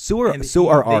 So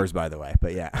are ours, by the way.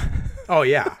 But yeah. Oh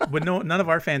yeah, but none of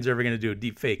our fans are ever going to do a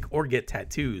deep fake or get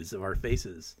tattoos of our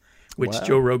faces, which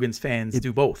Joe Rogan's fans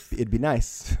do both. It'd be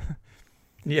nice.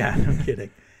 Yeah, no kidding.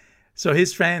 So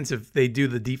his fans, if they do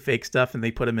the deep fake stuff and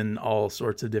they put him in all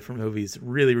sorts of different movies,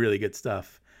 really, really good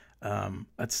stuff.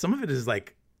 Some of it is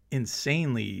like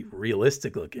insanely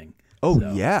realistic looking. Oh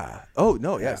yeah. Oh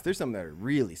no. Yes, there's some that are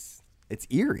really. It's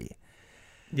eerie.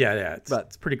 Yeah.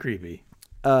 It's pretty creepy.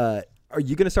 Are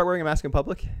you going to start wearing a mask in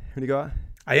public when you go out?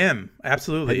 I am,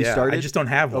 absolutely. Have you started? I just don't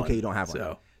have one. Okay, you don't have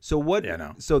one. So what? Yeah,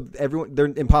 no. So everyone, they're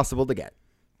impossible to get.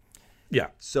 Yeah.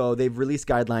 So they've released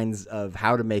guidelines of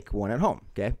how to make one at home.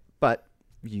 Okay, but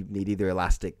you need either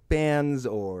elastic bands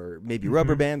or maybe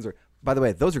rubber bands. Or by the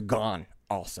way, those are gone.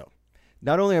 Also,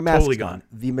 not only are masks gone,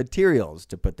 the materials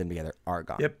to put them together are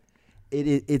gone. Yep.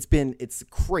 It's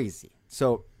crazy.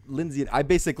 So Lindsay,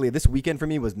 this weekend for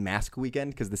me was mask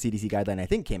weekend because the CDC guideline I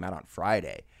think came out on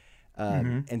Friday.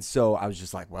 And so I was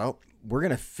just like, well, we're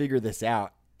going to figure this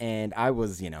out. And I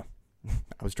was, I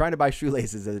was trying to buy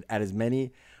shoelaces at as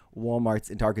many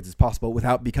Walmarts and Targets as possible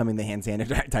without becoming the hand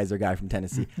sanitizer guy from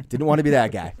Tennessee. Didn't want to be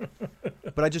that guy.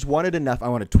 But I just wanted enough. I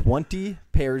wanted 20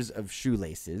 pairs of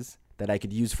shoelaces that I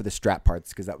could use for the strap parts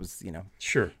because that was,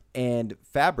 Sure. And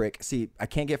fabric. See, I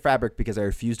can't get fabric because I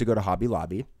refuse to go to Hobby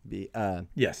Lobby.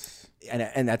 Yes.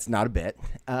 And that's not a bit.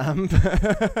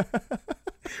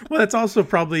 Well, that's also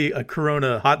probably a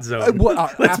Corona hot zone.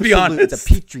 Let's be honest. It's a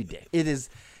petri dish. It is.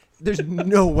 There's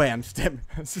no way I'm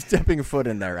stepping a foot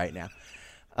in there right now.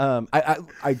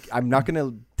 I'm not going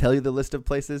to tell you the list of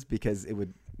places because it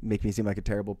would make me seem like a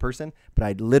terrible person. But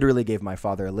I literally gave my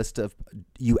father a list of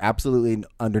you absolutely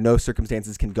under no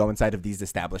circumstances can go inside of these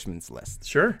establishments list.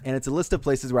 Sure. And it's a list of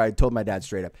places where I told my dad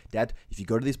straight up, Dad, if you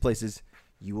go to these places,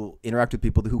 you will interact with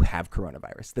people who have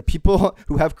coronavirus. The people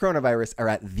who have coronavirus are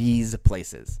at these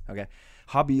places. Okay,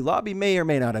 Hobby Lobby may or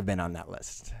may not have been on that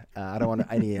list. I don't want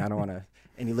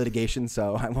any litigation,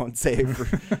 so I won't say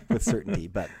with certainty.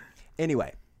 But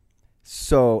anyway,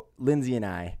 so Lindsay and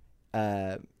I,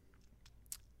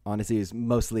 honestly, is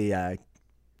mostly the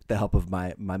help of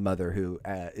my mother, who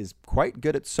is quite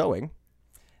good at sewing.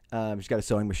 She's got a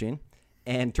sewing machine,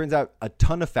 and turns out a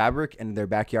ton of fabric in their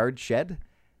backyard shed.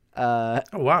 Oh,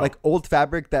 wow. Like old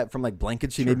fabric that from like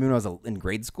blankets she made me when I was in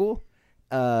grade school.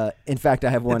 In fact, I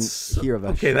have one here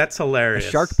of that's hilarious.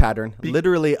 A shark pattern,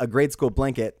 literally a grade school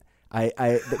blanket.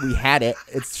 That we had it.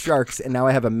 It's sharks, and now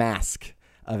I have a mask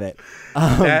of it.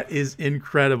 That is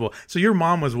incredible. So your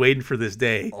mom was waiting for this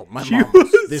day. Oh, my mom.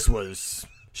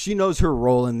 She knows her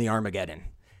role in the Armageddon.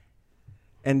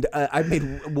 And I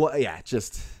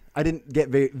didn't get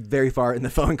very, very far in the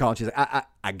phone call. And she's like,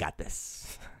 I got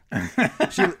this.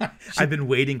 I've been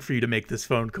waiting for you to make this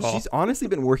phone call. She's honestly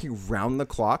been working round the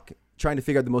clock trying to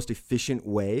figure out the most efficient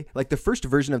way. Like the first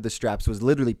version of the straps was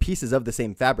literally pieces of the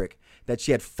same fabric that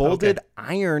she had folded,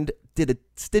 ironed, did a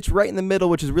stitch right in the middle,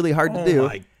 which is really hard to do. Oh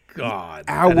my God.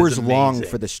 Hours long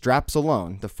for the straps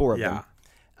alone, the four of them.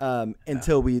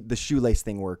 Until the shoelace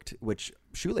thing worked, which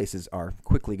shoelaces are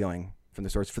quickly going from the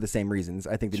source for the same reasons.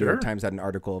 I think the New York Times had an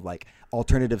article of like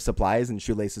alternative supplies and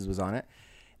shoelaces was on it.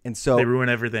 And so they ruin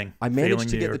everything. I managed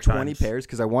to get the 20 pairs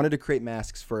because I wanted to create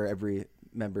masks for every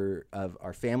member of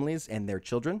our families and their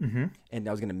children, and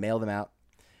I was going to mail them out.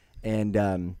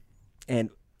 And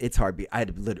it's hard. I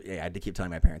had to keep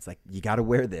telling my parents, like, you got to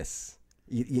wear this.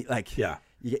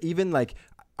 Even like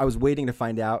I was waiting to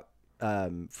find out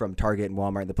from Target and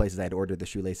Walmart and the places I had ordered the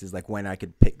shoelaces, like when I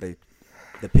could pick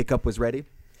the pickup was ready.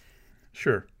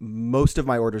 Sure. Most of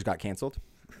my orders got canceled.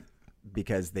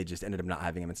 because they just ended up not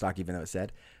having them in stock, even though it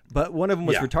said. But one of them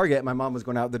was Yeah. for Target. My mom was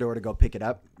going out the door to go pick it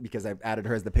up because I added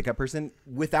her as the pickup person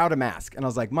without a mask. And I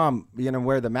was like, Mom, you gonna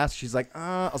wear the mask? She's like,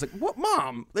 I was like, what,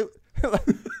 Mom?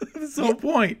 That's the whole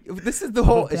point. This is the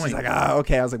whole. point. She's like,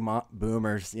 okay. I was like, Mom,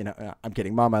 boomers. I'm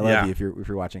kidding, Mom. I love you if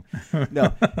you're watching.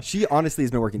 No, she honestly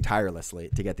has been working tirelessly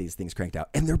to get these things cranked out,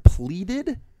 and they're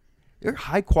pleated. They're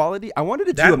high quality. I wanted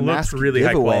to do a mask really high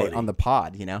giveaway quality on the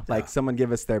pod. Like someone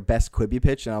give us their best Quibi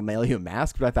pitch, and I'll mail you a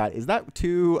mask. But I thought, is that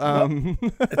too?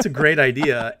 That's a great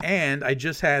idea. And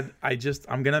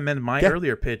I'm gonna amend my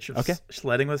earlier pitch of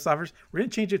sledding with stoppers. We're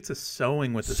gonna change it to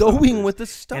sewing with the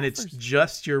stoppers. And it's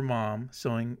just your mom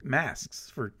sewing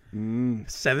masks for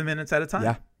 7 minutes at a time.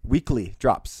 Yeah, weekly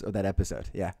drops of that episode.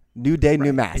 Yeah, new day,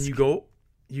 new mask. And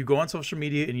you go on social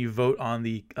media and you vote on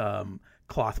the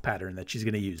cloth pattern that she's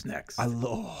going to use next. I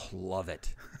love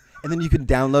it. And then you can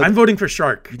download. I'm voting for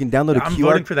shark. You can download I'm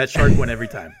voting for that shark one every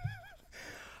time.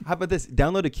 How about this?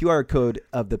 Download a QR code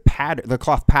of the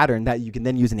cloth pattern that you can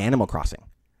then use in Animal Crossing.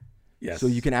 Yes. So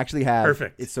you can actually have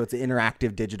perfect. So it's an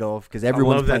interactive digital because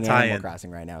everyone's playing Animal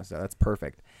Crossing right now. So that's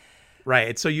perfect.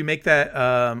 Right. So you make that.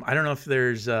 I don't know if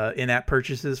there's in-app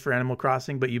purchases for Animal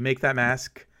Crossing, but you make that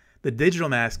mask, the digital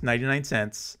mask, 99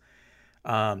 cents.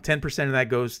 10% of that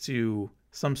goes to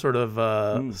some sort of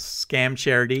scam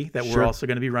charity that we're also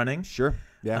going to be running. Sure.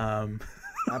 Yeah.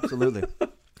 Absolutely.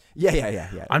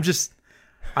 Yeah. I'm just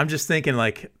thinking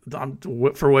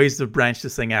for ways to branch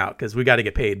this thing out because we got to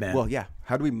get paid, man. Well, yeah.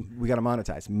 How do we got to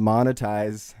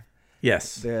monetize?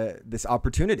 Yes. This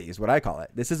opportunity is what I call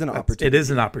it. This is an opportunity. It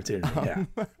is an opportunity.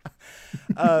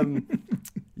 Yeah.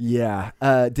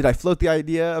 Yeah. Did I float the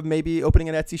idea of maybe opening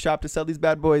an Etsy shop to sell these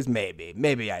bad boys? Maybe.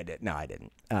 Maybe I did. No, I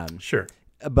didn't. Sure.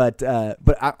 But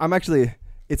I'm actually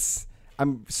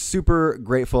I'm super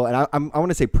grateful, and I want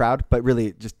to say proud, but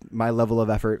really just my level of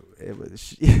effort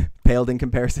paled in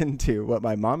comparison to what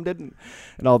my mom did and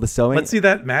all the sewing. Let's see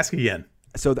that mask again.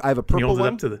 So I have a purple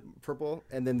one, purple,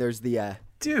 and then there's the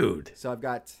dude. So I've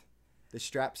got the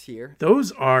straps here.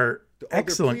 Those are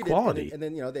excellent quality, and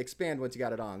then they expand once you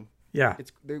got it on. Yeah,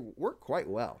 they work quite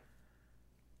well.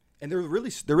 And they're really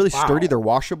sturdy. They're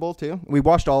washable too. We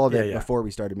washed all of it before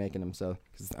we started making them. So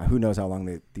 'cause who knows how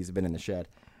long these have been in the shed.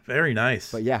 Very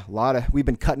nice. But yeah, we've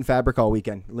been cutting fabric all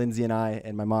weekend. Lindsay and I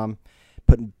and my mom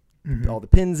putting all the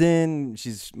pins in.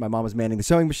 My mom was manning the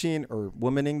sewing machine or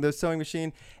womaning the sewing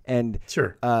machine and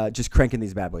just cranking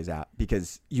these bad boys out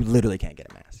because you literally can't get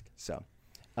a mask. So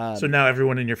now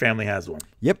everyone in your family has one.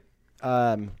 Yep.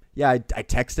 I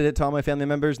texted it to all my family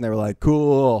members and they were like,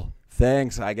 "Cool.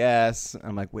 Thanks, I guess."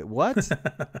 I'm like, "Wait, what?"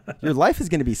 Your life is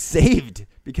going to be saved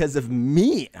because of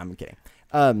me. I'm kidding.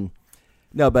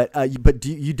 No, but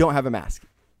you don't have a mask.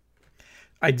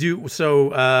 I do.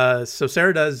 So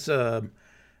Sarah does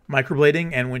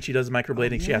microblading, and when she does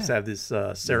microblading, she has to have this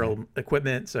sterile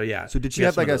equipment. So yeah. So did she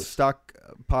have like a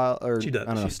stockpile or she does.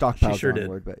 I don't know, stockpile? She sure did.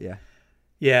 Word, but yeah.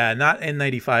 Yeah, not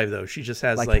N95 though. She just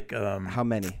has how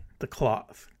many? The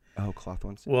cloth. Oh, cloth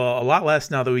ones. Well, a lot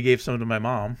less now that we gave some to my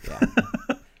mom. Yeah.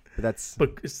 But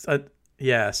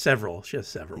several. She has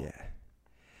several. Yeah.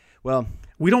 Well,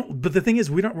 we don't. But the thing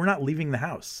is, we're not leaving the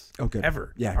house. Okay.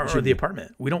 Ever. Yeah. Or the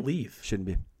apartment. We don't leave. Shouldn't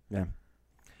be. Yeah.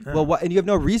 No. Well, and you have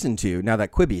no reason to now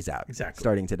that Quibi's out. Exactly.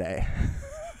 Starting today.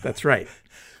 That's right.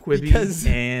 Quibi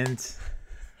and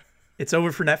it's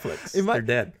over for Netflix. They're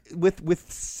dead. With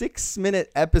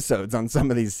 6-minute episodes on some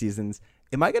of these seasons.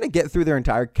 Am I going to get through their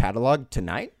entire catalog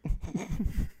tonight?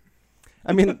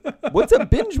 I mean, what's a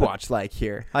binge watch like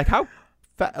here? Like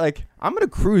I'm going to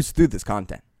cruise through this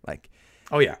content. Like,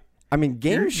 oh yeah. I mean,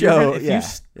 show.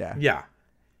 Yeah.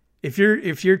 If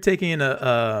you're taking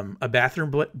a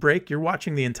bathroom break, you're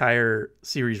watching the entire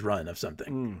series run of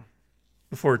something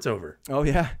before it's over. Oh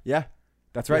yeah. Yeah.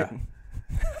 That's right.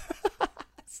 Yeah.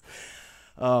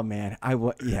 Oh man.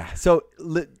 Yeah. So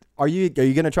are you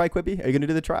going to try Quibi? Are you going to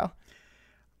do the trial?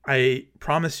 I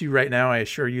promise you right now, I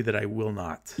assure you that I will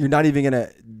not. You're not even going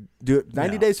to do it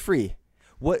 90 days free.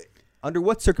 Under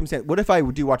what circumstance? What if I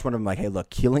do watch one of them like, hey,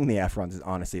 look, killing the Efrons is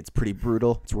honestly, it's pretty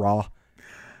brutal. It's raw.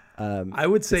 I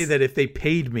would say that if they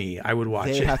paid me, I would watch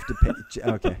it. They have to pay.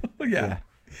 Okay. Yeah.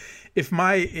 If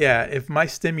my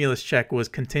stimulus check was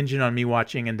contingent on me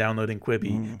watching and downloading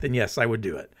Quibi, then yes, I would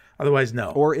do it. Otherwise, no.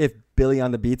 Or if Billy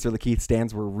on the Beats or Lakeith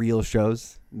Stands were real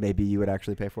shows, maybe you would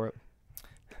actually pay for it.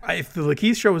 If the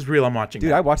Lakeith show was real, I'm watching. Dude,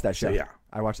 that. I watched that show. So, yeah.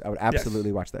 I would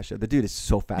absolutely watch that show. The dude is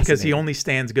so fascinating. Because he only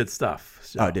stands good stuff.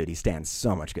 So. Oh, dude, he stands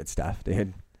so much good stuff,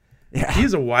 dude. Yeah. He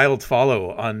is a wild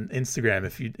follow on Instagram.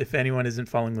 If anyone isn't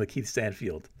following Lakeith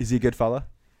Stanfield, is he a good follow?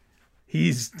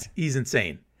 He's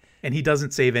insane, and he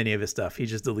doesn't save any of his stuff. He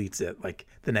just deletes it like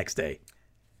the next day.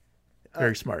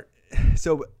 Very smart.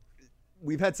 So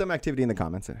we've had some activity in the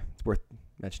comments. It's worth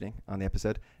mentioning on the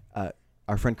episode.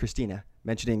 Our friend Christina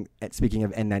mentioning, speaking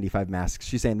of N95 masks,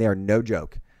 she's saying they are no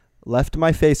joke. Left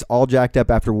my face all jacked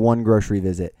up after one grocery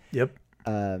visit. Yep.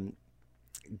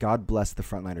 God bless the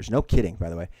frontliners. No kidding, by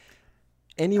the way.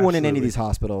 Anyone in any of these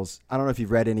hospitals, I don't know if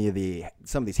you've read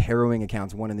some of these harrowing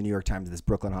accounts, one in the New York Times of this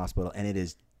Brooklyn hospital, and it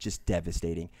is just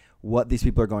devastating what these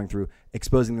people are going through,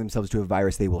 exposing themselves to a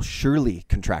virus they will surely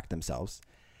contract themselves,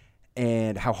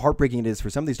 and how heartbreaking it is for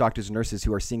some of these doctors and nurses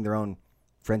who are seeing their own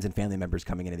friends and family members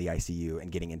coming into the ICU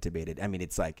and getting intubated. I mean,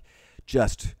 it's like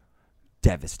just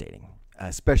devastating,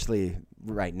 especially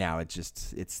right now.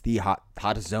 It's the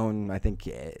hottest zone, I think,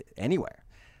 anywhere.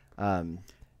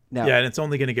 Now, yeah, and it's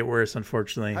only going to get worse,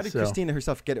 unfortunately. How did Christina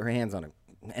herself get her hands on an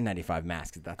N95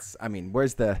 mask?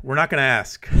 Where's the... We're not going to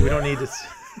ask. We don't need to...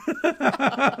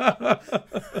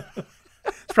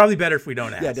 It's probably better if we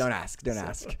don't ask. Yeah, don't ask.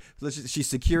 She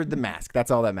secured the mask. That's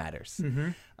all that matters.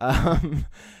 Mm-hmm.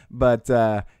 But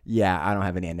yeah, I don't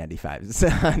have any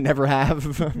N95s. I never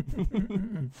have.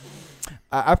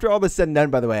 After all this said and done,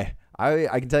 by the way,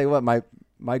 I can tell you what, my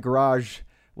garage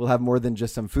will have more than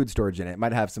just some food storage in it. It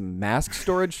might have some mask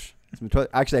storage.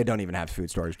 Actually, I don't even have food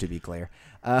storage, to be clear.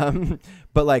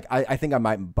 But like, I think I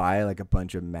might buy like a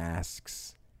bunch of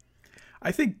masks.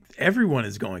 I think everyone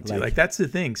is going to. Like that's the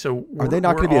thing. So are they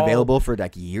not going to be available for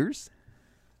like years?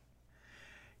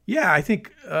 Yeah, I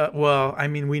think. Well, I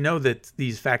mean, we know that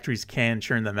these factories can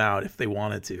churn them out if they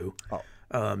wanted to. Oh.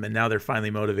 And now they're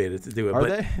finally motivated to do it. Are but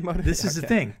they motivated? This is the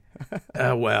thing.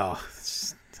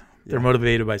 They're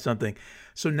motivated by something.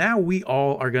 So now we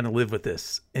all are going to live with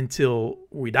this until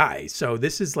we die. So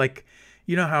this is like,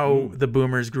 you know how the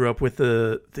boomers grew up with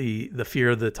the fear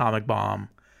of the atomic bomb,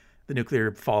 the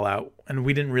nuclear fallout, and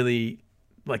we didn't really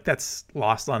that's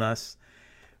lost on us.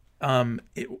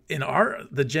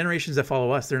 The generations that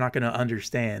follow us, they're not going to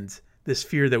understand this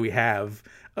fear that we have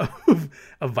of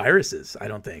viruses. I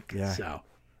don't think. Yeah. So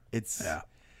it's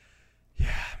yeah.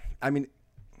 I mean,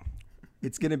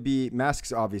 it's going to be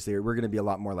masks. Obviously, we're going to be a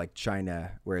lot more like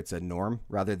China, where it's a norm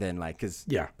rather than because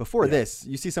before this,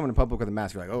 you see someone in public with a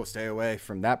mask, you're like, oh, stay away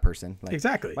from that person. Like,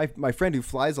 exactly. My friend who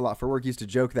flies a lot for work used to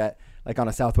joke that like on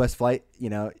a Southwest flight,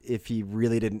 if he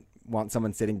really didn't want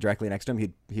someone sitting directly next to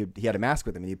him, he had a mask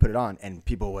with him and he'd put it on, and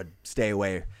people would stay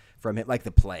away from it like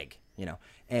the plague,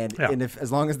 And if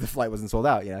as long as the flight wasn't sold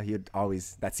out,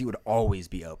 that seat would always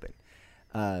be open.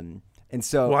 And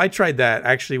so, well, I tried that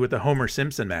actually with the Homer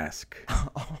Simpson mask.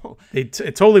 Oh, it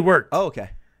totally worked. Oh, okay.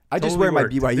 I just wear my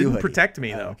BYU Didn't hoodie. protect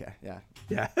me though. Okay, yeah.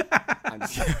 Yeah.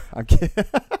 I'm kidding.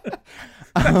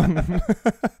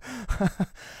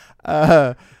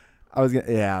 I was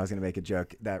gonna make a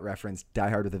joke that referenced Die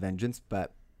Hard with a Vengeance,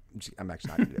 but I'm actually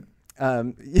not gonna do it.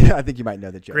 Yeah, I think you might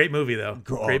know the joke. Great movie though.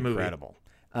 Great movie. Incredible.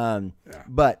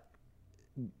 But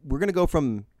we're gonna go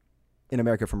in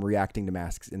America from reacting to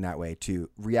masks in that way to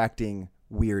reacting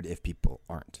weird if people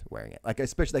aren't wearing it. Like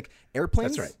especially like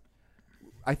airplanes. That's right.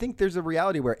 I think there's a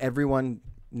reality where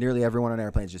nearly everyone on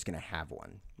airplanes is just going to have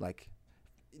one. Like,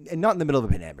 and not in the middle of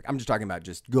a pandemic. I'm just talking about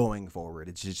just going forward.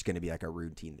 It's just going to be like a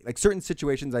routine. Like certain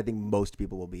situations, I think most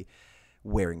people will be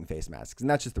wearing face masks, and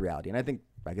that's just the reality. And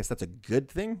I guess that's a good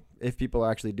thing if people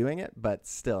are actually doing it, but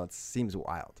still, it seems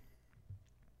wild.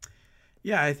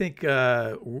 Yeah, I think,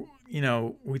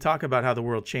 we talk about how the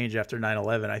world changed after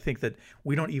 9/11. I think that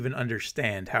we don't even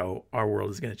understand how our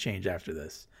world is going to change after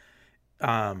this.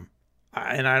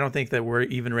 And I don't think that we're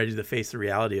even ready to face the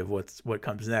reality of what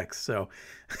comes next. So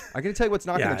I'm going to tell you what's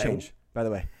not going to change, by the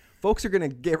way. Folks are going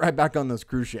to get right back on those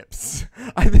cruise ships.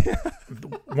 I think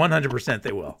 100%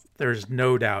 they will. There's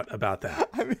no doubt about that.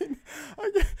 I mean,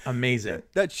 amazing.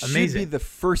 That should be the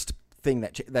first thing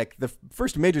the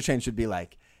first major change should be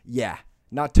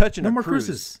not touching no more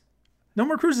cruises. No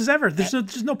more cruises ever. There's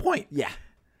just no point. Yeah.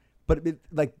 But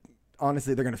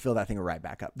honestly, they're going to fill that thing right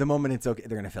back up. The moment it's okay,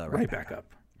 they're going to fill it right back up.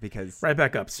 Right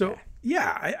back up. So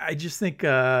I just think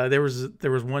there was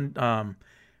one,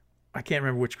 I can't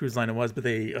remember which cruise line it was, but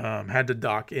they had to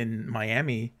dock in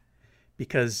Miami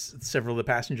because several of the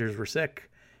passengers were sick.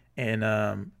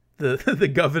 And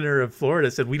the governor of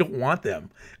Florida said, we don't want them.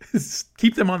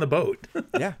 Keep them on the boat.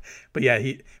 Yeah.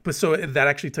 But so that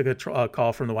actually took a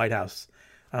call from the White House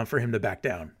for him to back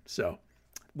down. So,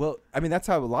 well, I mean, that's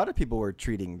how a lot of people were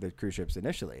treating the cruise ships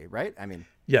initially, right? I mean,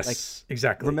 yes,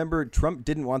 exactly. Remember, Trump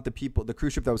didn't want the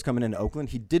cruise ship that was coming into Oakland.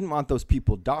 He didn't want those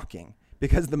people docking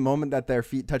because the moment that their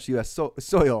feet touched U.S.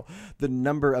 soil, the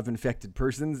number of infected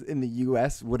persons in the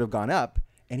U.S. would have gone up.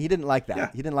 And he didn't like that.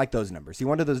 Yeah. He didn't like those numbers. He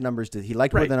wanted those numbers he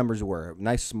liked where the numbers were.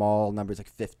 Nice small numbers like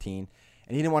 15.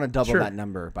 And he didn't want to double Sure. that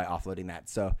number by offloading that.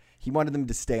 So he wanted them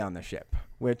to stay on the ship,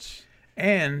 which...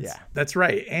 And Yeah. that's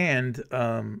right. And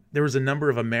there was a number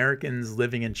of Americans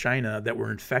living in China that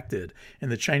were infected, and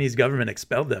the Chinese government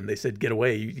expelled them. They said, "Get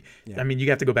away! I mean, you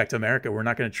have to go back to America. We're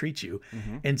not going to treat you."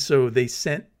 And so they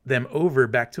sent them over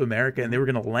back to America, and they were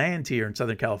going to land here in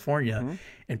Southern California,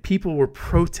 and people were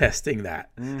protesting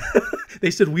that.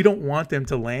 They said, "We don't want them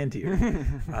to land here,"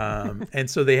 and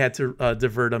so they had to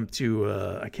divert them to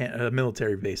a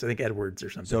military base. I think Edwards or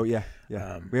something. So yeah.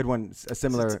 We had a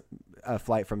similar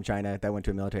flight from China that went to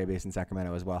a military base in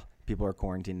Sacramento as well. People are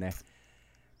quarantined there.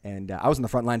 And I was on the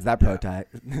front lines of that protest.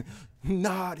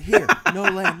 Not here. No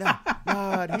land, no.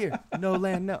 Not here. No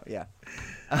land, no. Yeah.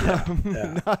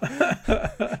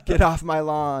 Get off my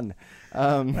lawn.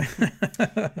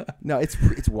 No,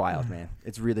 it's wild, man.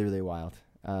 It's really, really wild.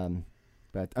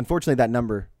 But unfortunately, that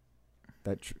number,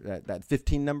 that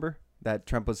 15 number that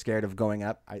Trump was scared of going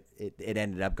up, it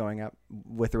ended up going up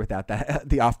with or without that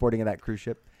the offboarding of that cruise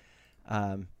ship.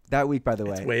 That week, by the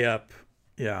way, it's way up.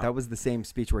 Yeah, that was the same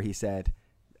speech where he said,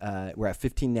 "We're at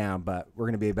 15 now, but we're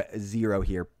going to be about 0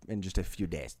 here in just a few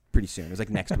days, pretty soon." It was like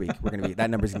next week. That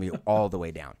number's going to be all the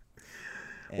way down.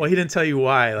 Well, he didn't tell you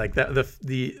why. Like that,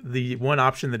 the one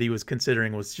option that he was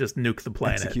considering was just nuke the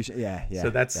planet. Execution. Yeah. So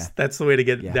that's the way to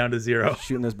get down to 0.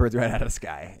 Shooting those birds right out of the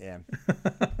sky. Yeah.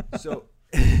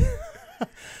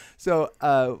 So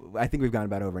I think we've gone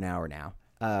about over an hour now.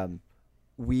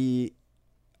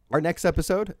 Our next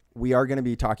episode, we are going to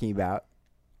be talking about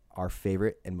our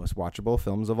favorite and most watchable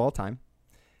films of all time.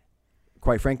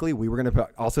 Quite frankly, we were going to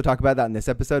also talk about that in this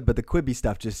episode, but the Quibi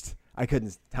stuff I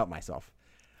couldn't help myself.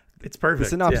 It's perfect.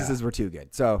 The synopsises were too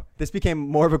good. So this became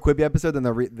more of a Quibi episode than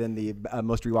the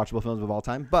most rewatchable films of all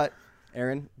time. But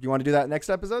Aaron, do you want to do that next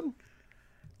episode?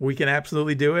 We can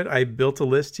absolutely do it. I built a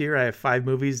list here. I have 5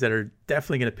 movies that are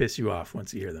definitely going to piss you off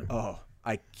once you hear them. Oh,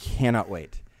 I cannot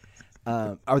wait.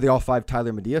 Are they all 5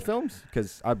 Tyler Medea films?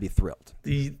 Because I'd be thrilled.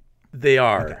 They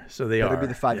are. Okay. So they Better are. Be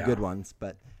the 5 good ones,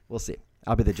 but we'll see.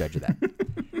 I'll be the judge of that.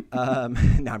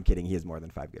 No, I'm kidding. He has more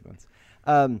than 5 good ones.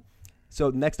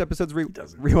 So next episode's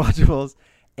rewatchables.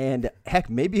 And heck,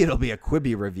 maybe it'll be a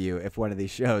Quibi review if one of these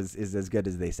shows is as good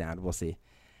as they sound. We'll see.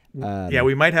 Yeah,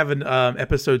 we might have an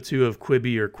episode 2 of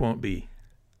Quibi or Quibon't be.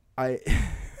 Did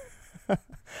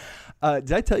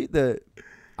I tell you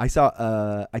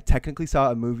I technically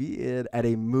saw a movie at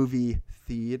a movie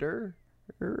theater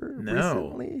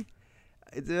recently.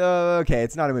 It's, okay,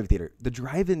 it's not a movie theater. The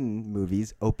drive-in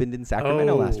movies opened in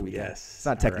Sacramento last weekend. Yes. It's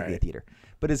not technically a theater,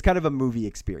 but it's kind of a movie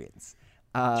experience.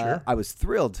 Sure. I was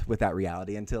thrilled with that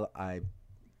reality until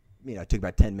it took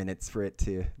about 10 minutes for it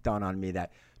to dawn on me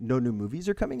that no new movies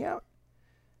are coming out.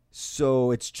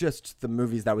 So it's just the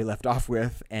movies that we left off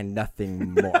with and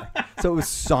nothing more. So it was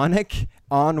Sonic,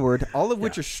 Onward, all of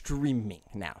which are streaming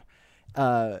now.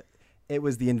 It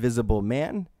was The Invisible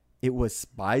Man. It was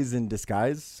Spies in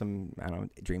Disguise, some, I don't know,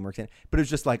 DreamWorks in it. But it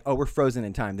was just like, oh, we're frozen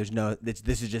in time. This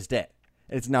is just it.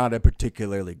 It's not a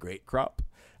particularly great crop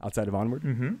outside of Onward.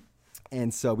 Mm-hmm.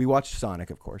 And so we watched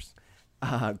Sonic, of course.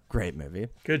 Great movie.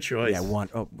 Good choice. Yeah,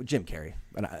 Jim Carrey,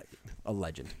 a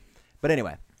legend. But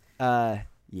anyway,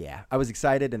 yeah, I was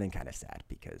excited and then kind of sad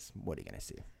because what are you going to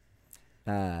see?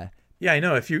 Yeah, I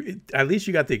know. At least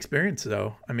you got the experience,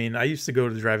 though. I mean, I used to go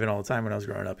to the drive-in all the time when I was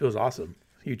growing up. It was awesome.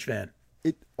 Huge fan.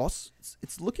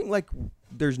 It's looking like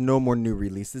there's no more new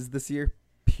releases this year,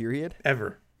 period.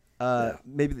 Ever.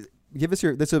 Maybe give us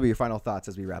this will be your final thoughts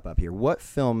as we wrap up here. What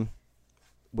film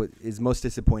is most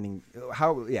disappointing?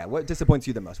 What disappoints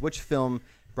you the most? Which film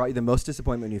brought you the most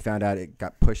disappointment when you found out it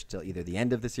got pushed till either the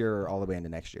end of this year or all the way into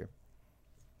next year?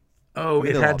 Oh,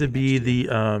 it had to be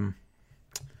the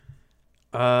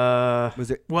was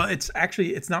it? Well,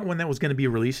 it's not one that was going to be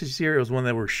released this year. It was one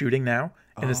that we're shooting now,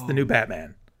 and it's the new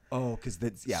Batman. Oh, because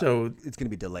so it's going to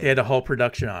be delayed. They had a whole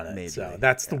production on it. Maybe, so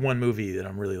that's the one movie that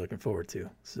I'm really looking forward to.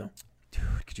 So,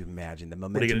 dude, could you imagine the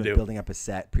momentum of building up a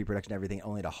set, pre-production, everything,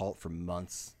 only to halt for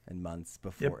months and months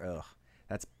before? Ugh,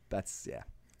 that's it's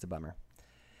a bummer.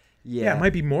 Yeah, it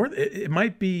might be more. It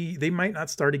might be. They might not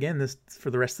start again for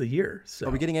the rest of the year. So,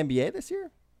 are we getting NBA this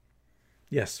year?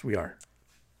 Yes, we are.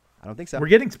 I don't think so. We're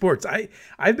getting sports.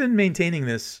 I've been maintaining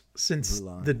this since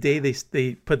the day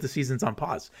they put the seasons on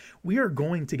pause. We are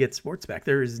going to get sports back.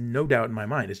 There is no doubt in my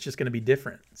mind. It's just going to be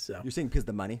different. So you're saying because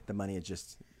the money is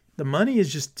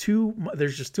just too.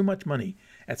 There's just too much money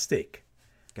at stake.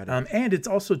 And it's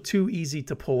also too easy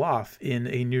to pull off in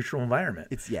a neutral environment.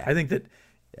 I think that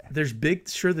there's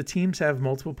sure the teams have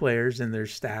multiple players and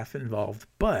there's staff involved,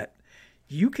 but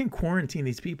you can quarantine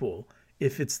these people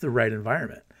if it's the right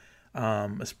environment.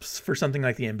 For something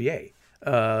like the NBA.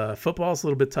 Football's a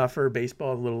little bit tougher.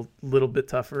 Baseball a little bit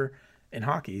tougher, and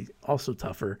hockey also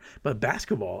tougher. But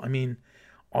basketball, I mean,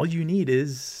 all you need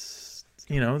is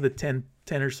the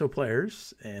 10 or so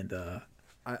players and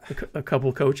a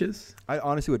couple coaches. I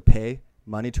honestly would pay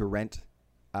money to rent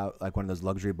out like one of those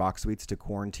luxury box suites to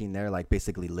quarantine there, like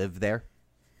basically live there,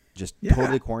 just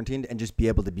totally quarantined, and just be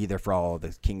able to be there for all of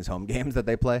the Kings home games that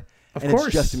they play. Of course.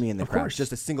 It's just me in the crowd,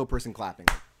 just a single person clapping.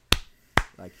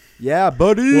 Like, yeah,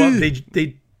 buddy. Well,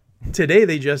 today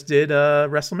they just did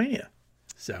WrestleMania.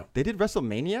 So they did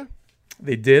WrestleMania.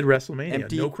 They did WrestleMania.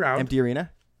 Empty, no crowd, empty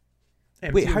arena.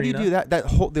 Empty How arena. do you do that?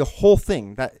 The whole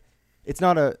thing. That it's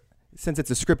not since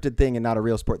it's a scripted thing and not a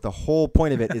real sport. The whole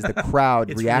point of it is the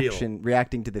crowd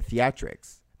reacting to the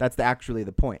theatrics. That's actually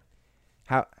the point.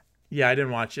 How? Yeah, I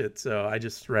didn't watch it, so I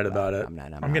just read about it.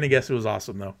 I'm gonna guess it was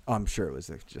awesome though. Oh, I'm sure it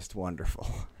was just wonderful.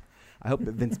 I hope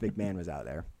that Vince McMahon was out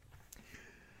there.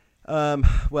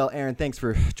 Well, Aaron, thanks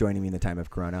for joining me in the time of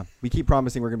Corona. We keep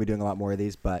promising we're going to be doing a lot more of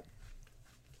these, but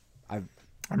I'm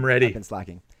ready. I've been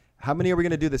slacking. How many are we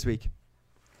going to do this week?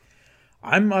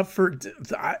 I'm up for.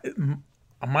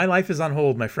 My life is on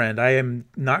hold, my friend. I am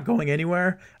not going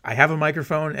anywhere. I have a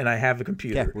microphone and I have a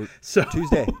computer. Yeah, so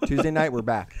Tuesday night, we're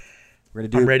back. We're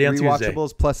going to do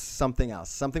rewatchables plus something else.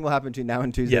 Something will happen between now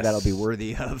and Tuesday that'll be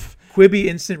worthy of Quibi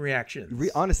instant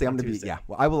reactions. Honestly, I'm going to be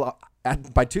Well, I will.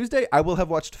 By Tuesday, I will have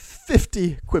watched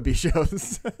 50 Quibi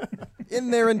shows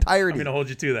in their entirety. I'm going to hold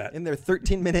you to that. In their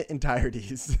 13-minute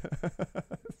entireties.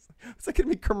 It's like going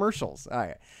to be commercials. All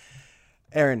right.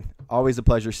 Aaron, always a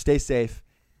pleasure. Stay safe.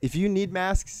 If you need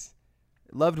masks,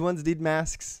 loved ones need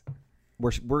masks,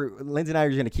 Lindsay and I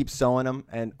are going to keep sewing them.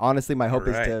 And honestly, my hope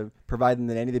is to provide them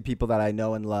to any of the people that I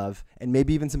know and love, and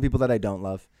maybe even some people that I don't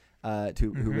love, who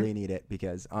really need it.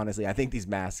 Because honestly, I think these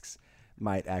masks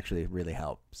might actually really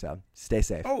help. So stay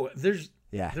safe. Oh, there's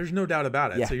no doubt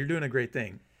about it. Yeah. So you're doing a great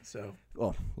thing. So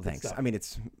well thanks. I mean,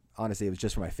 it was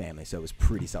just for my family, so it was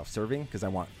pretty self-serving because I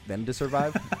want them to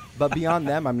survive. But beyond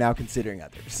them, I'm now considering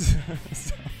others.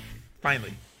 So.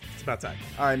 Finally, it's about time.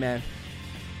 All right, man.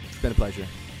 It's been a pleasure.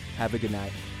 Have a good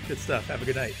night. Good stuff. Have a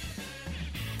good night.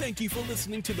 Thank you for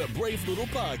listening to the Brave Little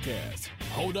Podcast.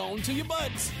 Hold on to your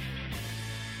butts.